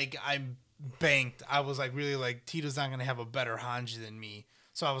was like, I'm banked. I was like, really like, Tito's not going to have a better Hanj than me.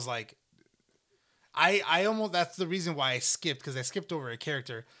 So I was like, I almost, that's the reason why I skipped, because I skipped over a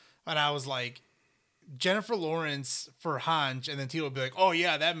character. And I was like, Jennifer Lawrence for Hanj, and then Tito would be like, oh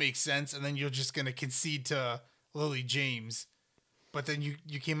yeah, that makes sense. And then you're just going to concede to Lily James. But then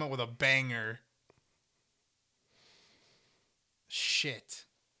you came up with a banger. Shit.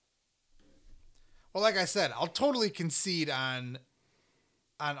 Well, like I said, I'll totally concede on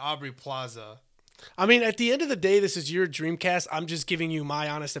Aubrey Plaza. I mean, at the end of the day, this is your Dreamcast. I'm just giving you my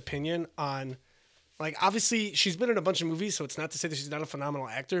honest opinion on, like, obviously she's been in a bunch of movies, so it's not to say that she's not a phenomenal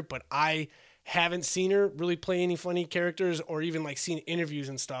actor, but I haven't seen her really play any funny characters or even like seen interviews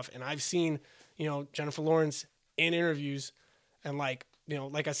and stuff. And I've seen, Jennifer Lawrence in interviews, and like,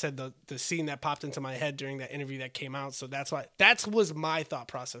 like I said, the scene that popped into my head during that interview that came out. So that was my thought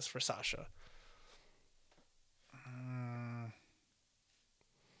process for Sasha.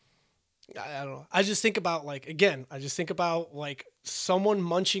 I don't know. I just think about like someone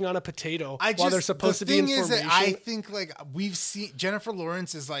munching on a potato while they're supposed to be in formation. That I think like we've seen Jennifer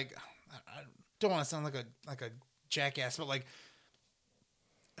Lawrence is like, I don't want to sound like a jackass, but like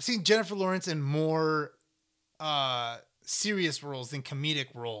I've seen Jennifer Lawrence in more serious roles than comedic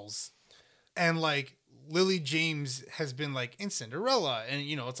roles, and like Lily James has been like in Cinderella, and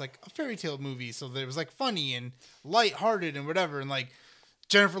it's like a fairy tale movie, so there was like funny and lighthearted and whatever, and like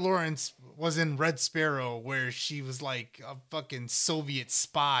Jennifer Lawrence was in Red Sparrow, where she was like a fucking Soviet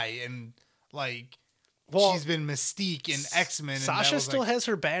spy, and like she's been Mystique in X-Men. Sasha still has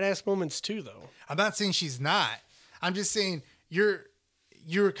her badass moments too, though. I'm not saying she's not. I'm just saying you're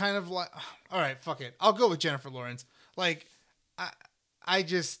kind of like, all right, fuck it, I'll go with Jennifer Lawrence. Like, I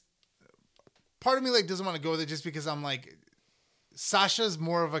just, part of me like doesn't want to go there just because I'm like, Sasha's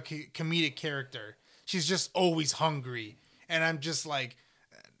more of a comedic character. She's just always hungry, and I'm just like.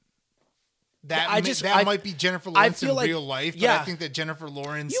 That might be Jennifer Lawrence in real life, but I think that Jennifer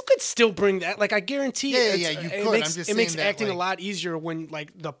Lawrence... You could still bring that. Like, I guarantee you could. It makes acting a lot easier when,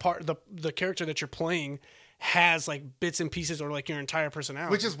 like, the character that you're playing has, like, bits and pieces or, like, your entire personality.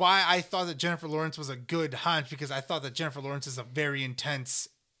 Which is why I thought that Jennifer Lawrence was a good Hanj, because I thought that Jennifer Lawrence is a very intense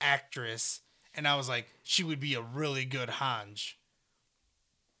actress, and I was like, she would be a really good Hanj.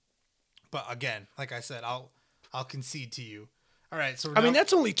 But again, like I said, I'll concede to you. All right, so I mean,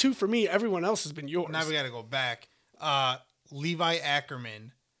 that's only 2 for me. Everyone else has been yours. Now we got to go back. Levi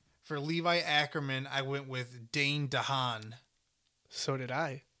Ackerman. For Levi Ackerman, I went with Dane DeHaan. So did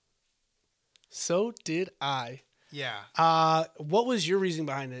I. Yeah. What was your reason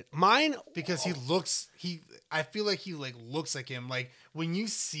behind it? Mine, because I feel like he like looks like him. Like when you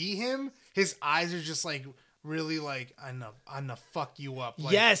see him, his eyes are just like really like I'm gonna fuck you up.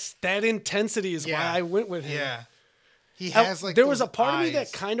 Like, yes, that intensity is why I went with him. Yeah. He has like there was a part eyes. of me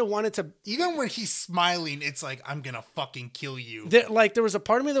that kind of wanted to. Even when he's smiling, it's like I'm gonna fucking kill you. There was a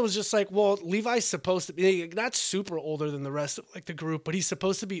part of me that was just like, well, Levi's supposed to be not super older than the rest of like the group, but he's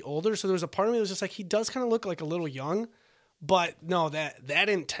supposed to be older. So there was a part of me that was just like, he does kind of look like a little young, but no, that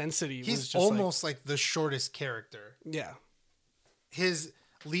intensity. He's was just almost like the shortest character. Yeah.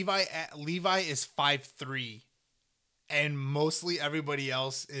 Levi is 5'3", and mostly everybody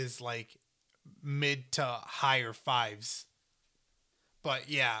else is like mid to higher fives. But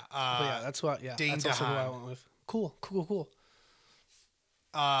yeah, that's what. Yeah, Dane that's also who I DeHaan. went with. Cool.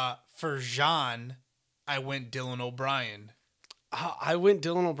 For Jean, I went Dylan O'Brien. I went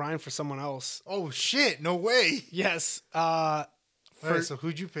Dylan O'Brien for someone else. Oh shit! No way. Yes. All right, so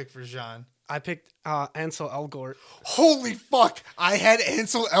who'd you pick for Jean? I picked Ansel Elgort. Holy fuck! I had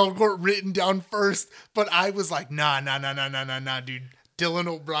Ansel Elgort written down first, but I was like, nah, dude. Dylan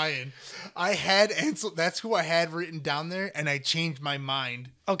O'Brien. I had Ansel. That's who I had written down there, and I changed my mind.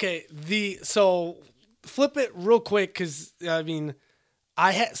 Okay, so flip it real quick because I mean,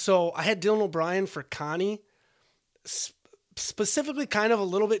 I had Dylan O'Brien for Connie, specifically kind of a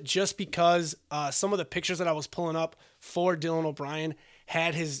little bit just because some of the pictures that I was pulling up for Dylan O'Brien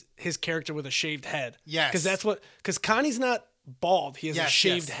had his character with a shaved head. Yes, because Connie's not bald; he has a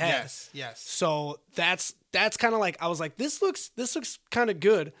shaved head. Yes. So that's kind of like I was like, this looks kind of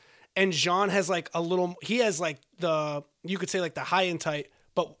good. And Jean has like he has like you could say like the high and tight,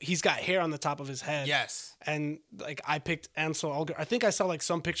 but he's got hair on the top of his head. Yes. And like I picked Ansel Elgort. I think I saw like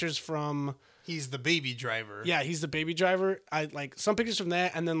some pictures from. He's the baby driver. Yeah, he's the baby driver. I like some pictures from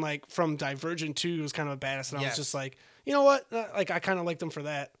that, and then like from Divergent 2, he was kind of a badass, and I was just like, you know what? Like I kind of liked him for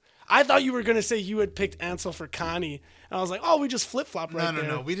that. I thought you were gonna say you had picked Ansel for Connie, and I was like, oh, we just flip flop right there.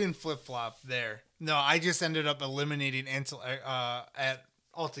 No, we didn't flip flop there. No, I just ended up eliminating Ansel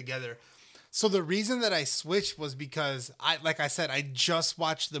altogether. So the reason that I switched was because like I said, I just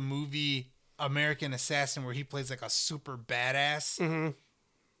watched the movie American Assassin where he plays like a super badass. Mm-hmm.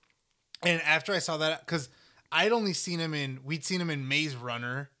 And after I saw that, because we'd seen him in Maze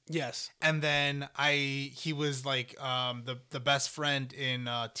Runner. Yes. And then he was like the best friend in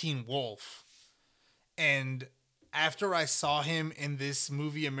Teen Wolf. And after I saw him in this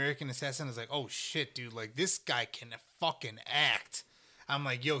movie American Assassin, I was like, oh shit, dude, like this guy can fucking act. I'm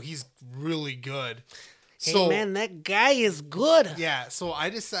like, yo, he's really good. Hey man, that guy is good. Yeah, so I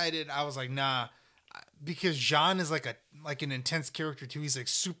decided, I was like, nah, because Jean is like an intense character too. He's like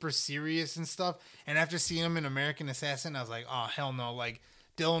super serious and stuff. And after seeing him in American Assassin, I was like, oh hell no, like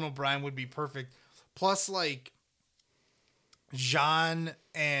Dylan O'Brien would be perfect. Plus, like Jean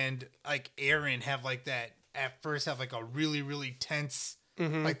and like Aaron have like that at first have like a really, really tense,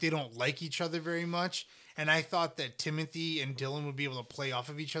 like they don't like each other very much. And I thought that Timothy and Dylan would be able to play off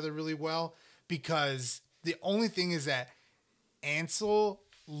of each other really well, because the only thing is that Ansel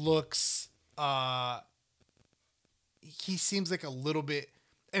looks, he seems like a little bit,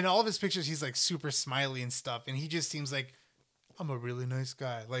 in all of his pictures, he's like super smiley and stuff. And he just seems like, I'm a really nice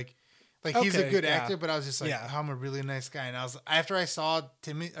guy. Like he's a good actor, but I was just like, I'm a really nice guy. And after I saw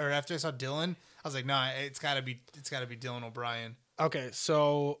Dylan, I was like, nah, it's gotta be Dylan O'Brien. Okay.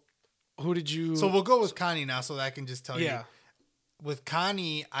 So who did you? So we'll go with Connie now, so that I can just tell you. Yeah. With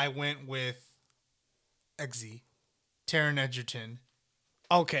Connie, I went with Eggsy, Taron Egerton.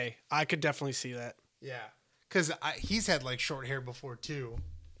 Okay, I could definitely see that. Yeah, because he's had like short hair before too.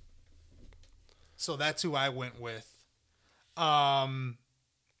 So that's who I went with.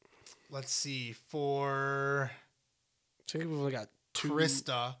 Let's see, for I think we've only got two.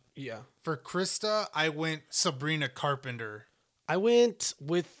 Krista. Yeah. For Krista, I went Sabrina Carpenter. I went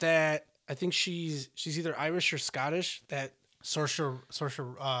with that. I think she's either Irish or Scottish. That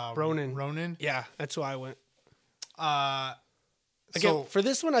Saoirse Ronan. Yeah, that's who I went. Again, so, for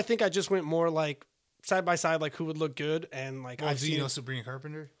this one, I think I just went more like side by side, like who would look good, and like do you know Sabrina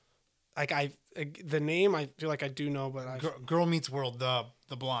Carpenter? Like the name, I feel like I do know, but Girl Meets World, the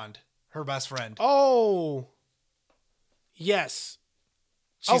blonde, her best friend. Oh, yes.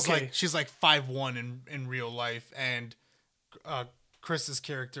 She's like 5'1" in real life, and Krista's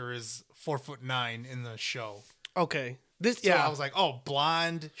character is 4'9" in the show. Okay, I was like, oh,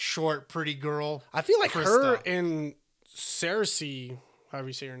 blonde, short, pretty girl. I feel like Krista. her and Cersei, however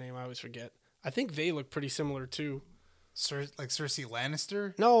you say her name, I always forget. I think they look pretty similar too. Like Cersei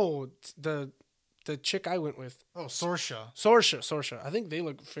Lannister? No, the chick I went with. Oh, Saoirse. Saoirse. I think they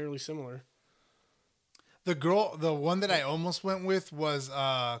look fairly similar. The one that I almost went with was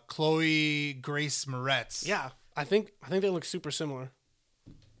Chloe Grace Moretz. Yeah, I think they look super similar.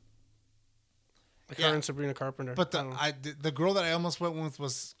 Like her and Sabrina Carpenter. But the girl that I almost went with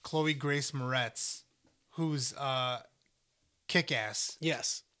was Chloe Grace Moretz, who's Kick-Ass.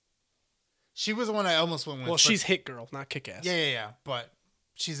 Yes. She was the one I almost went with. Well, she's Hit Girl, not Kick-Ass. Yeah. But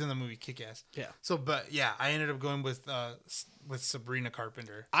she's in the movie Kick-Ass. Yeah. So, but yeah, I ended up going with Sabrina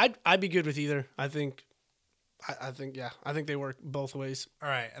Carpenter. I'd be good with either. I think they work both ways. All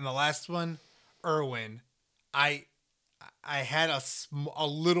right, and the last one, Erwin. I I had a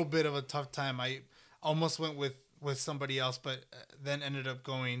little bit of a tough time. I almost went with somebody else, but then ended up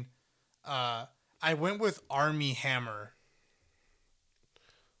going. I went with Armie Hammer.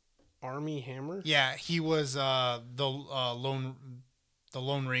 Armie Hammer? Yeah, he was the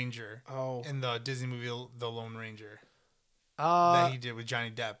Lone Ranger. Oh, in the Disney movie The Lone Ranger that he did with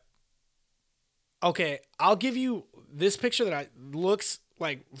Johnny Depp. Okay, I'll give you this picture that looks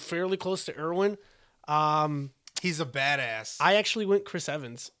like fairly close to Irwin. He's a badass. I actually went Chris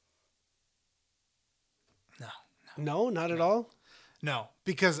Evans. No, not at all. No,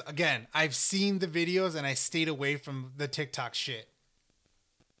 because again, I've seen the videos and I stayed away from the TikTok shit.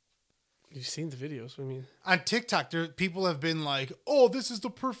 You've seen the videos. What do you mean? On TikTok, people have been like, "Oh, this is the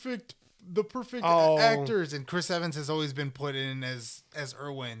perfect Oh. actors," and Chris Evans has always been put in as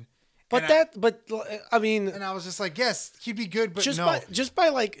Irwin. But I mean, and I was just like, yes, he'd be good, but just no. just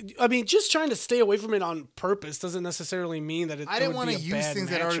trying to stay away from it on purpose doesn't necessarily mean that I didn't want to use things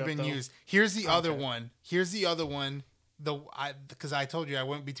that already been used. Here's the other one. Because I told you I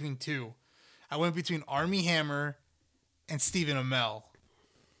went between two. I went between Armie Hammer and Stephen Amell.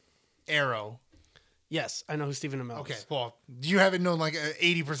 Arrow. Yes, I know who Stephen Amell is. Okay, well, you haven't known like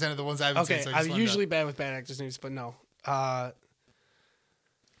 80% of the ones I haven't seen. So I'm usually bad with bad actors names, but no.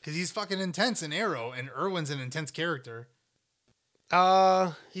 Because he's fucking intense in Arrow, and Irwin's an intense character.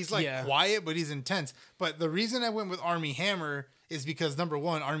 He's like quiet, but he's intense. But the reason I went with Armie Hammer is because number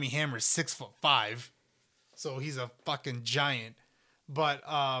one, Armie Hammer is 6'5", so he's a fucking giant. But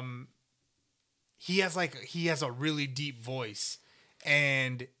he has a really deep voice,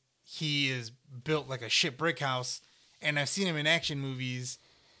 and he is built like a shit brick house. And I've seen him in action movies,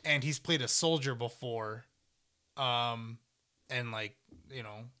 and he's played a soldier before. And like, you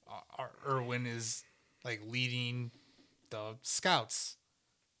know, Irwin is like leading the scouts.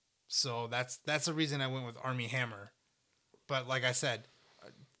 So that's the reason I went with Armie Hammer. But like I said,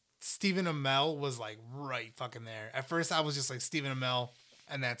 Stephen Amell was like right fucking there. At first I was just like Stephen Amell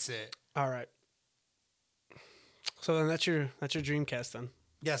and that's it. All right. So then that's your Dreamcast then.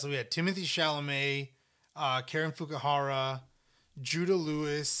 Yeah, so we had Timothée Chalamet, Karen Fukuhara, Judah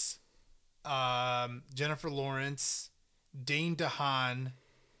Lewis, Jennifer Lawrence, Dane DeHaan,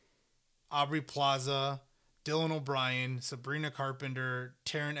 Aubrey Plaza, Dylan O'Brien, Sabrina Carpenter,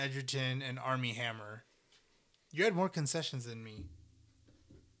 Taron Egerton, and Armie Hammer. You had more concessions than me.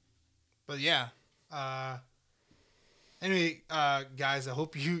 But yeah. Anyway, guys, I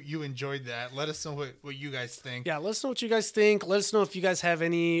hope you enjoyed that. Let us know what you guys think. Yeah, let us know what you guys think. Let us know if you guys have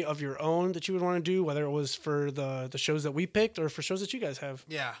any of your own that you would want to do, whether it was for the shows that we picked or for shows that you guys have.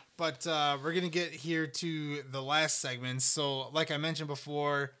 Yeah, but we're going to get here to the last segment. So like I mentioned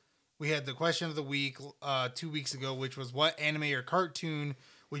before, we had the question of the week 2 weeks ago, which was what anime or cartoon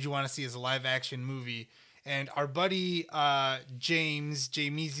would you want to see as a live action movie? And our buddy James,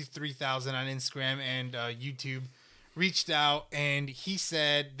 Jameezy3000 on Instagram and YouTube, reached out and he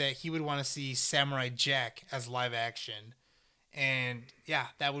said that he would want to see Samurai Jack as live action. And yeah,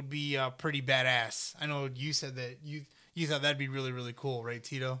 that would be pretty badass. I know you said that you thought that'd be really, really cool, right,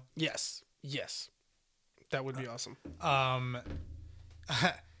 Tito? Yes. That would be awesome.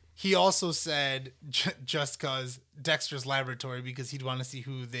 He also said just cause Dexter's Laboratory, because he'd want to see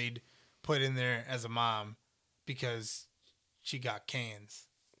who they'd put in there as a mom because she got cans.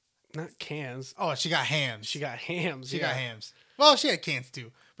 Not cans. Oh, she got hams. She got hams. She got hams. Well, she had cans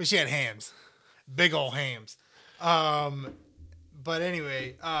too, but she had hams. Big old hams. But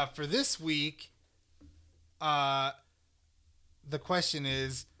anyway, for this week, the question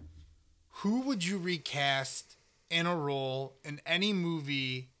is, who would you recast in a role in any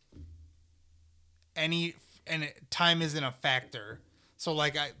movie, and time isn't a factor? So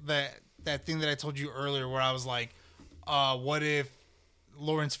like that thing that I told you earlier where I was like, what if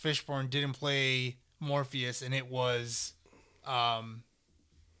Lawrence Fishburne didn't play Morpheus and it was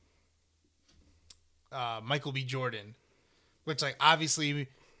Michael B. Jordan, which like obviously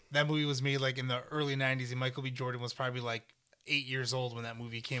that movie was made like in the early 90s and Michael B. Jordan was probably like 8 years old when that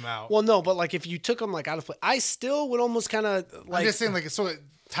movie came out. Well, no, but like if you took him like out of play, I still would almost kind of like. I'm just saying like so.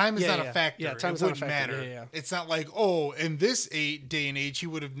 Time is not a factor. Yeah, time it is not a wouldn't factor. matter. Yeah. It's not like, oh, in this day and age, he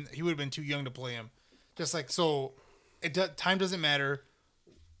would have been too young to play him. Just like so, time doesn't matter.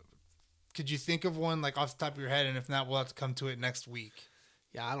 Could you think of one like off the top of your head? And if not, we'll have to come to it next week.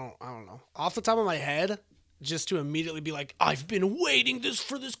 Yeah, I don't know. Off the top of my head, just to immediately be like, I've been waiting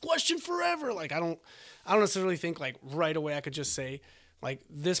for this question forever. Like I don't necessarily think like right away I could just say like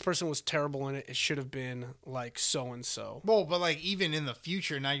this person was terrible in it. It should have been like so and so. Well, but like even in the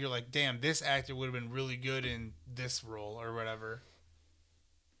future, now you're like, damn, this actor would have been really good in this role or whatever.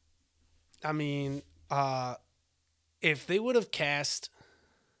 I mean, if they would have cast,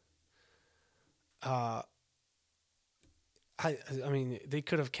 I mean, they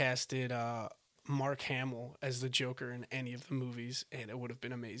could have casted Mark Hamill as the Joker in any of the movies, and it would have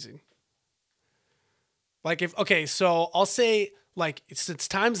been amazing. Like so I'll say, like, since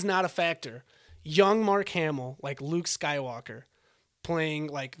time's not a factor, young Mark Hamill, like Luke Skywalker, playing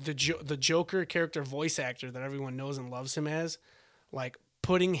like the Joker character voice actor that everyone knows and loves him as, like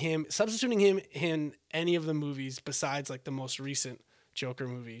substituting him in any of the movies besides like the most recent Joker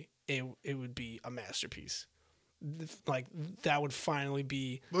movie, it would be a masterpiece. Like that would finally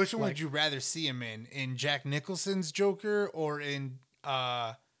be. Which one would you rather see him in Jack Nicholson's Joker or in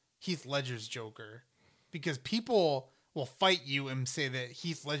Heath Ledger's Joker? Because people will fight you and say that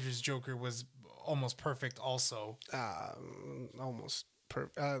Heath Ledger's Joker was almost perfect also. Almost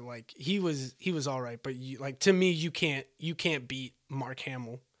like he was all right, but to me you can't beat Mark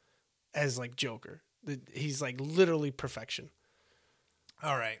Hamill as like Joker. He's like literally perfection.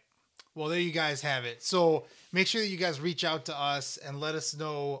 All right. Well, there you guys have it. So make sure that you guys reach out to us and let us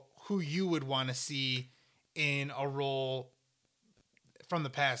know who you would want to see in a role from the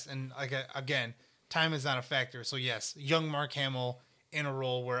past. And again, time is not a factor. So yes, young Mark Hamill in a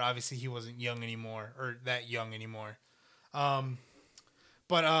role where obviously he wasn't young anymore or that young anymore.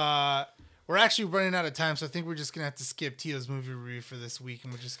 But we're actually running out of time, so I think we're just going to have to skip Tito's movie review for this week,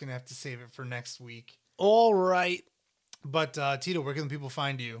 and we're just going to have to save it for next week. All right. But Tito, where can people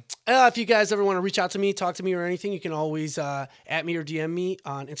find you? If you guys ever want to reach out to me, talk to me or anything, you can always at me or DM me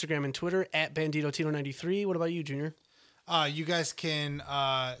on Instagram and Twitter at BanditoTito93. What about you, Junior? You guys can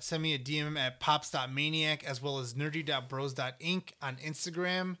send me a DM at pops.maniac as well as nerdy.bros.inc on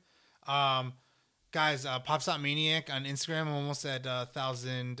Instagram. Guys, pops.maniac on Instagram. I'm almost at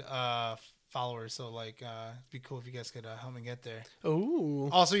 1,000 followers, so like it'd be cool if you guys could help me get there. Ooh.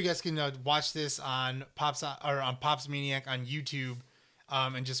 Also, you guys can watch this on Pops Maniac on YouTube,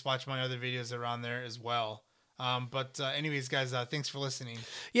 and just watch my other videos that are on there as well. But anyways, guys, thanks for listening.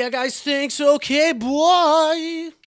 Yeah, guys, thanks. Okay, boy.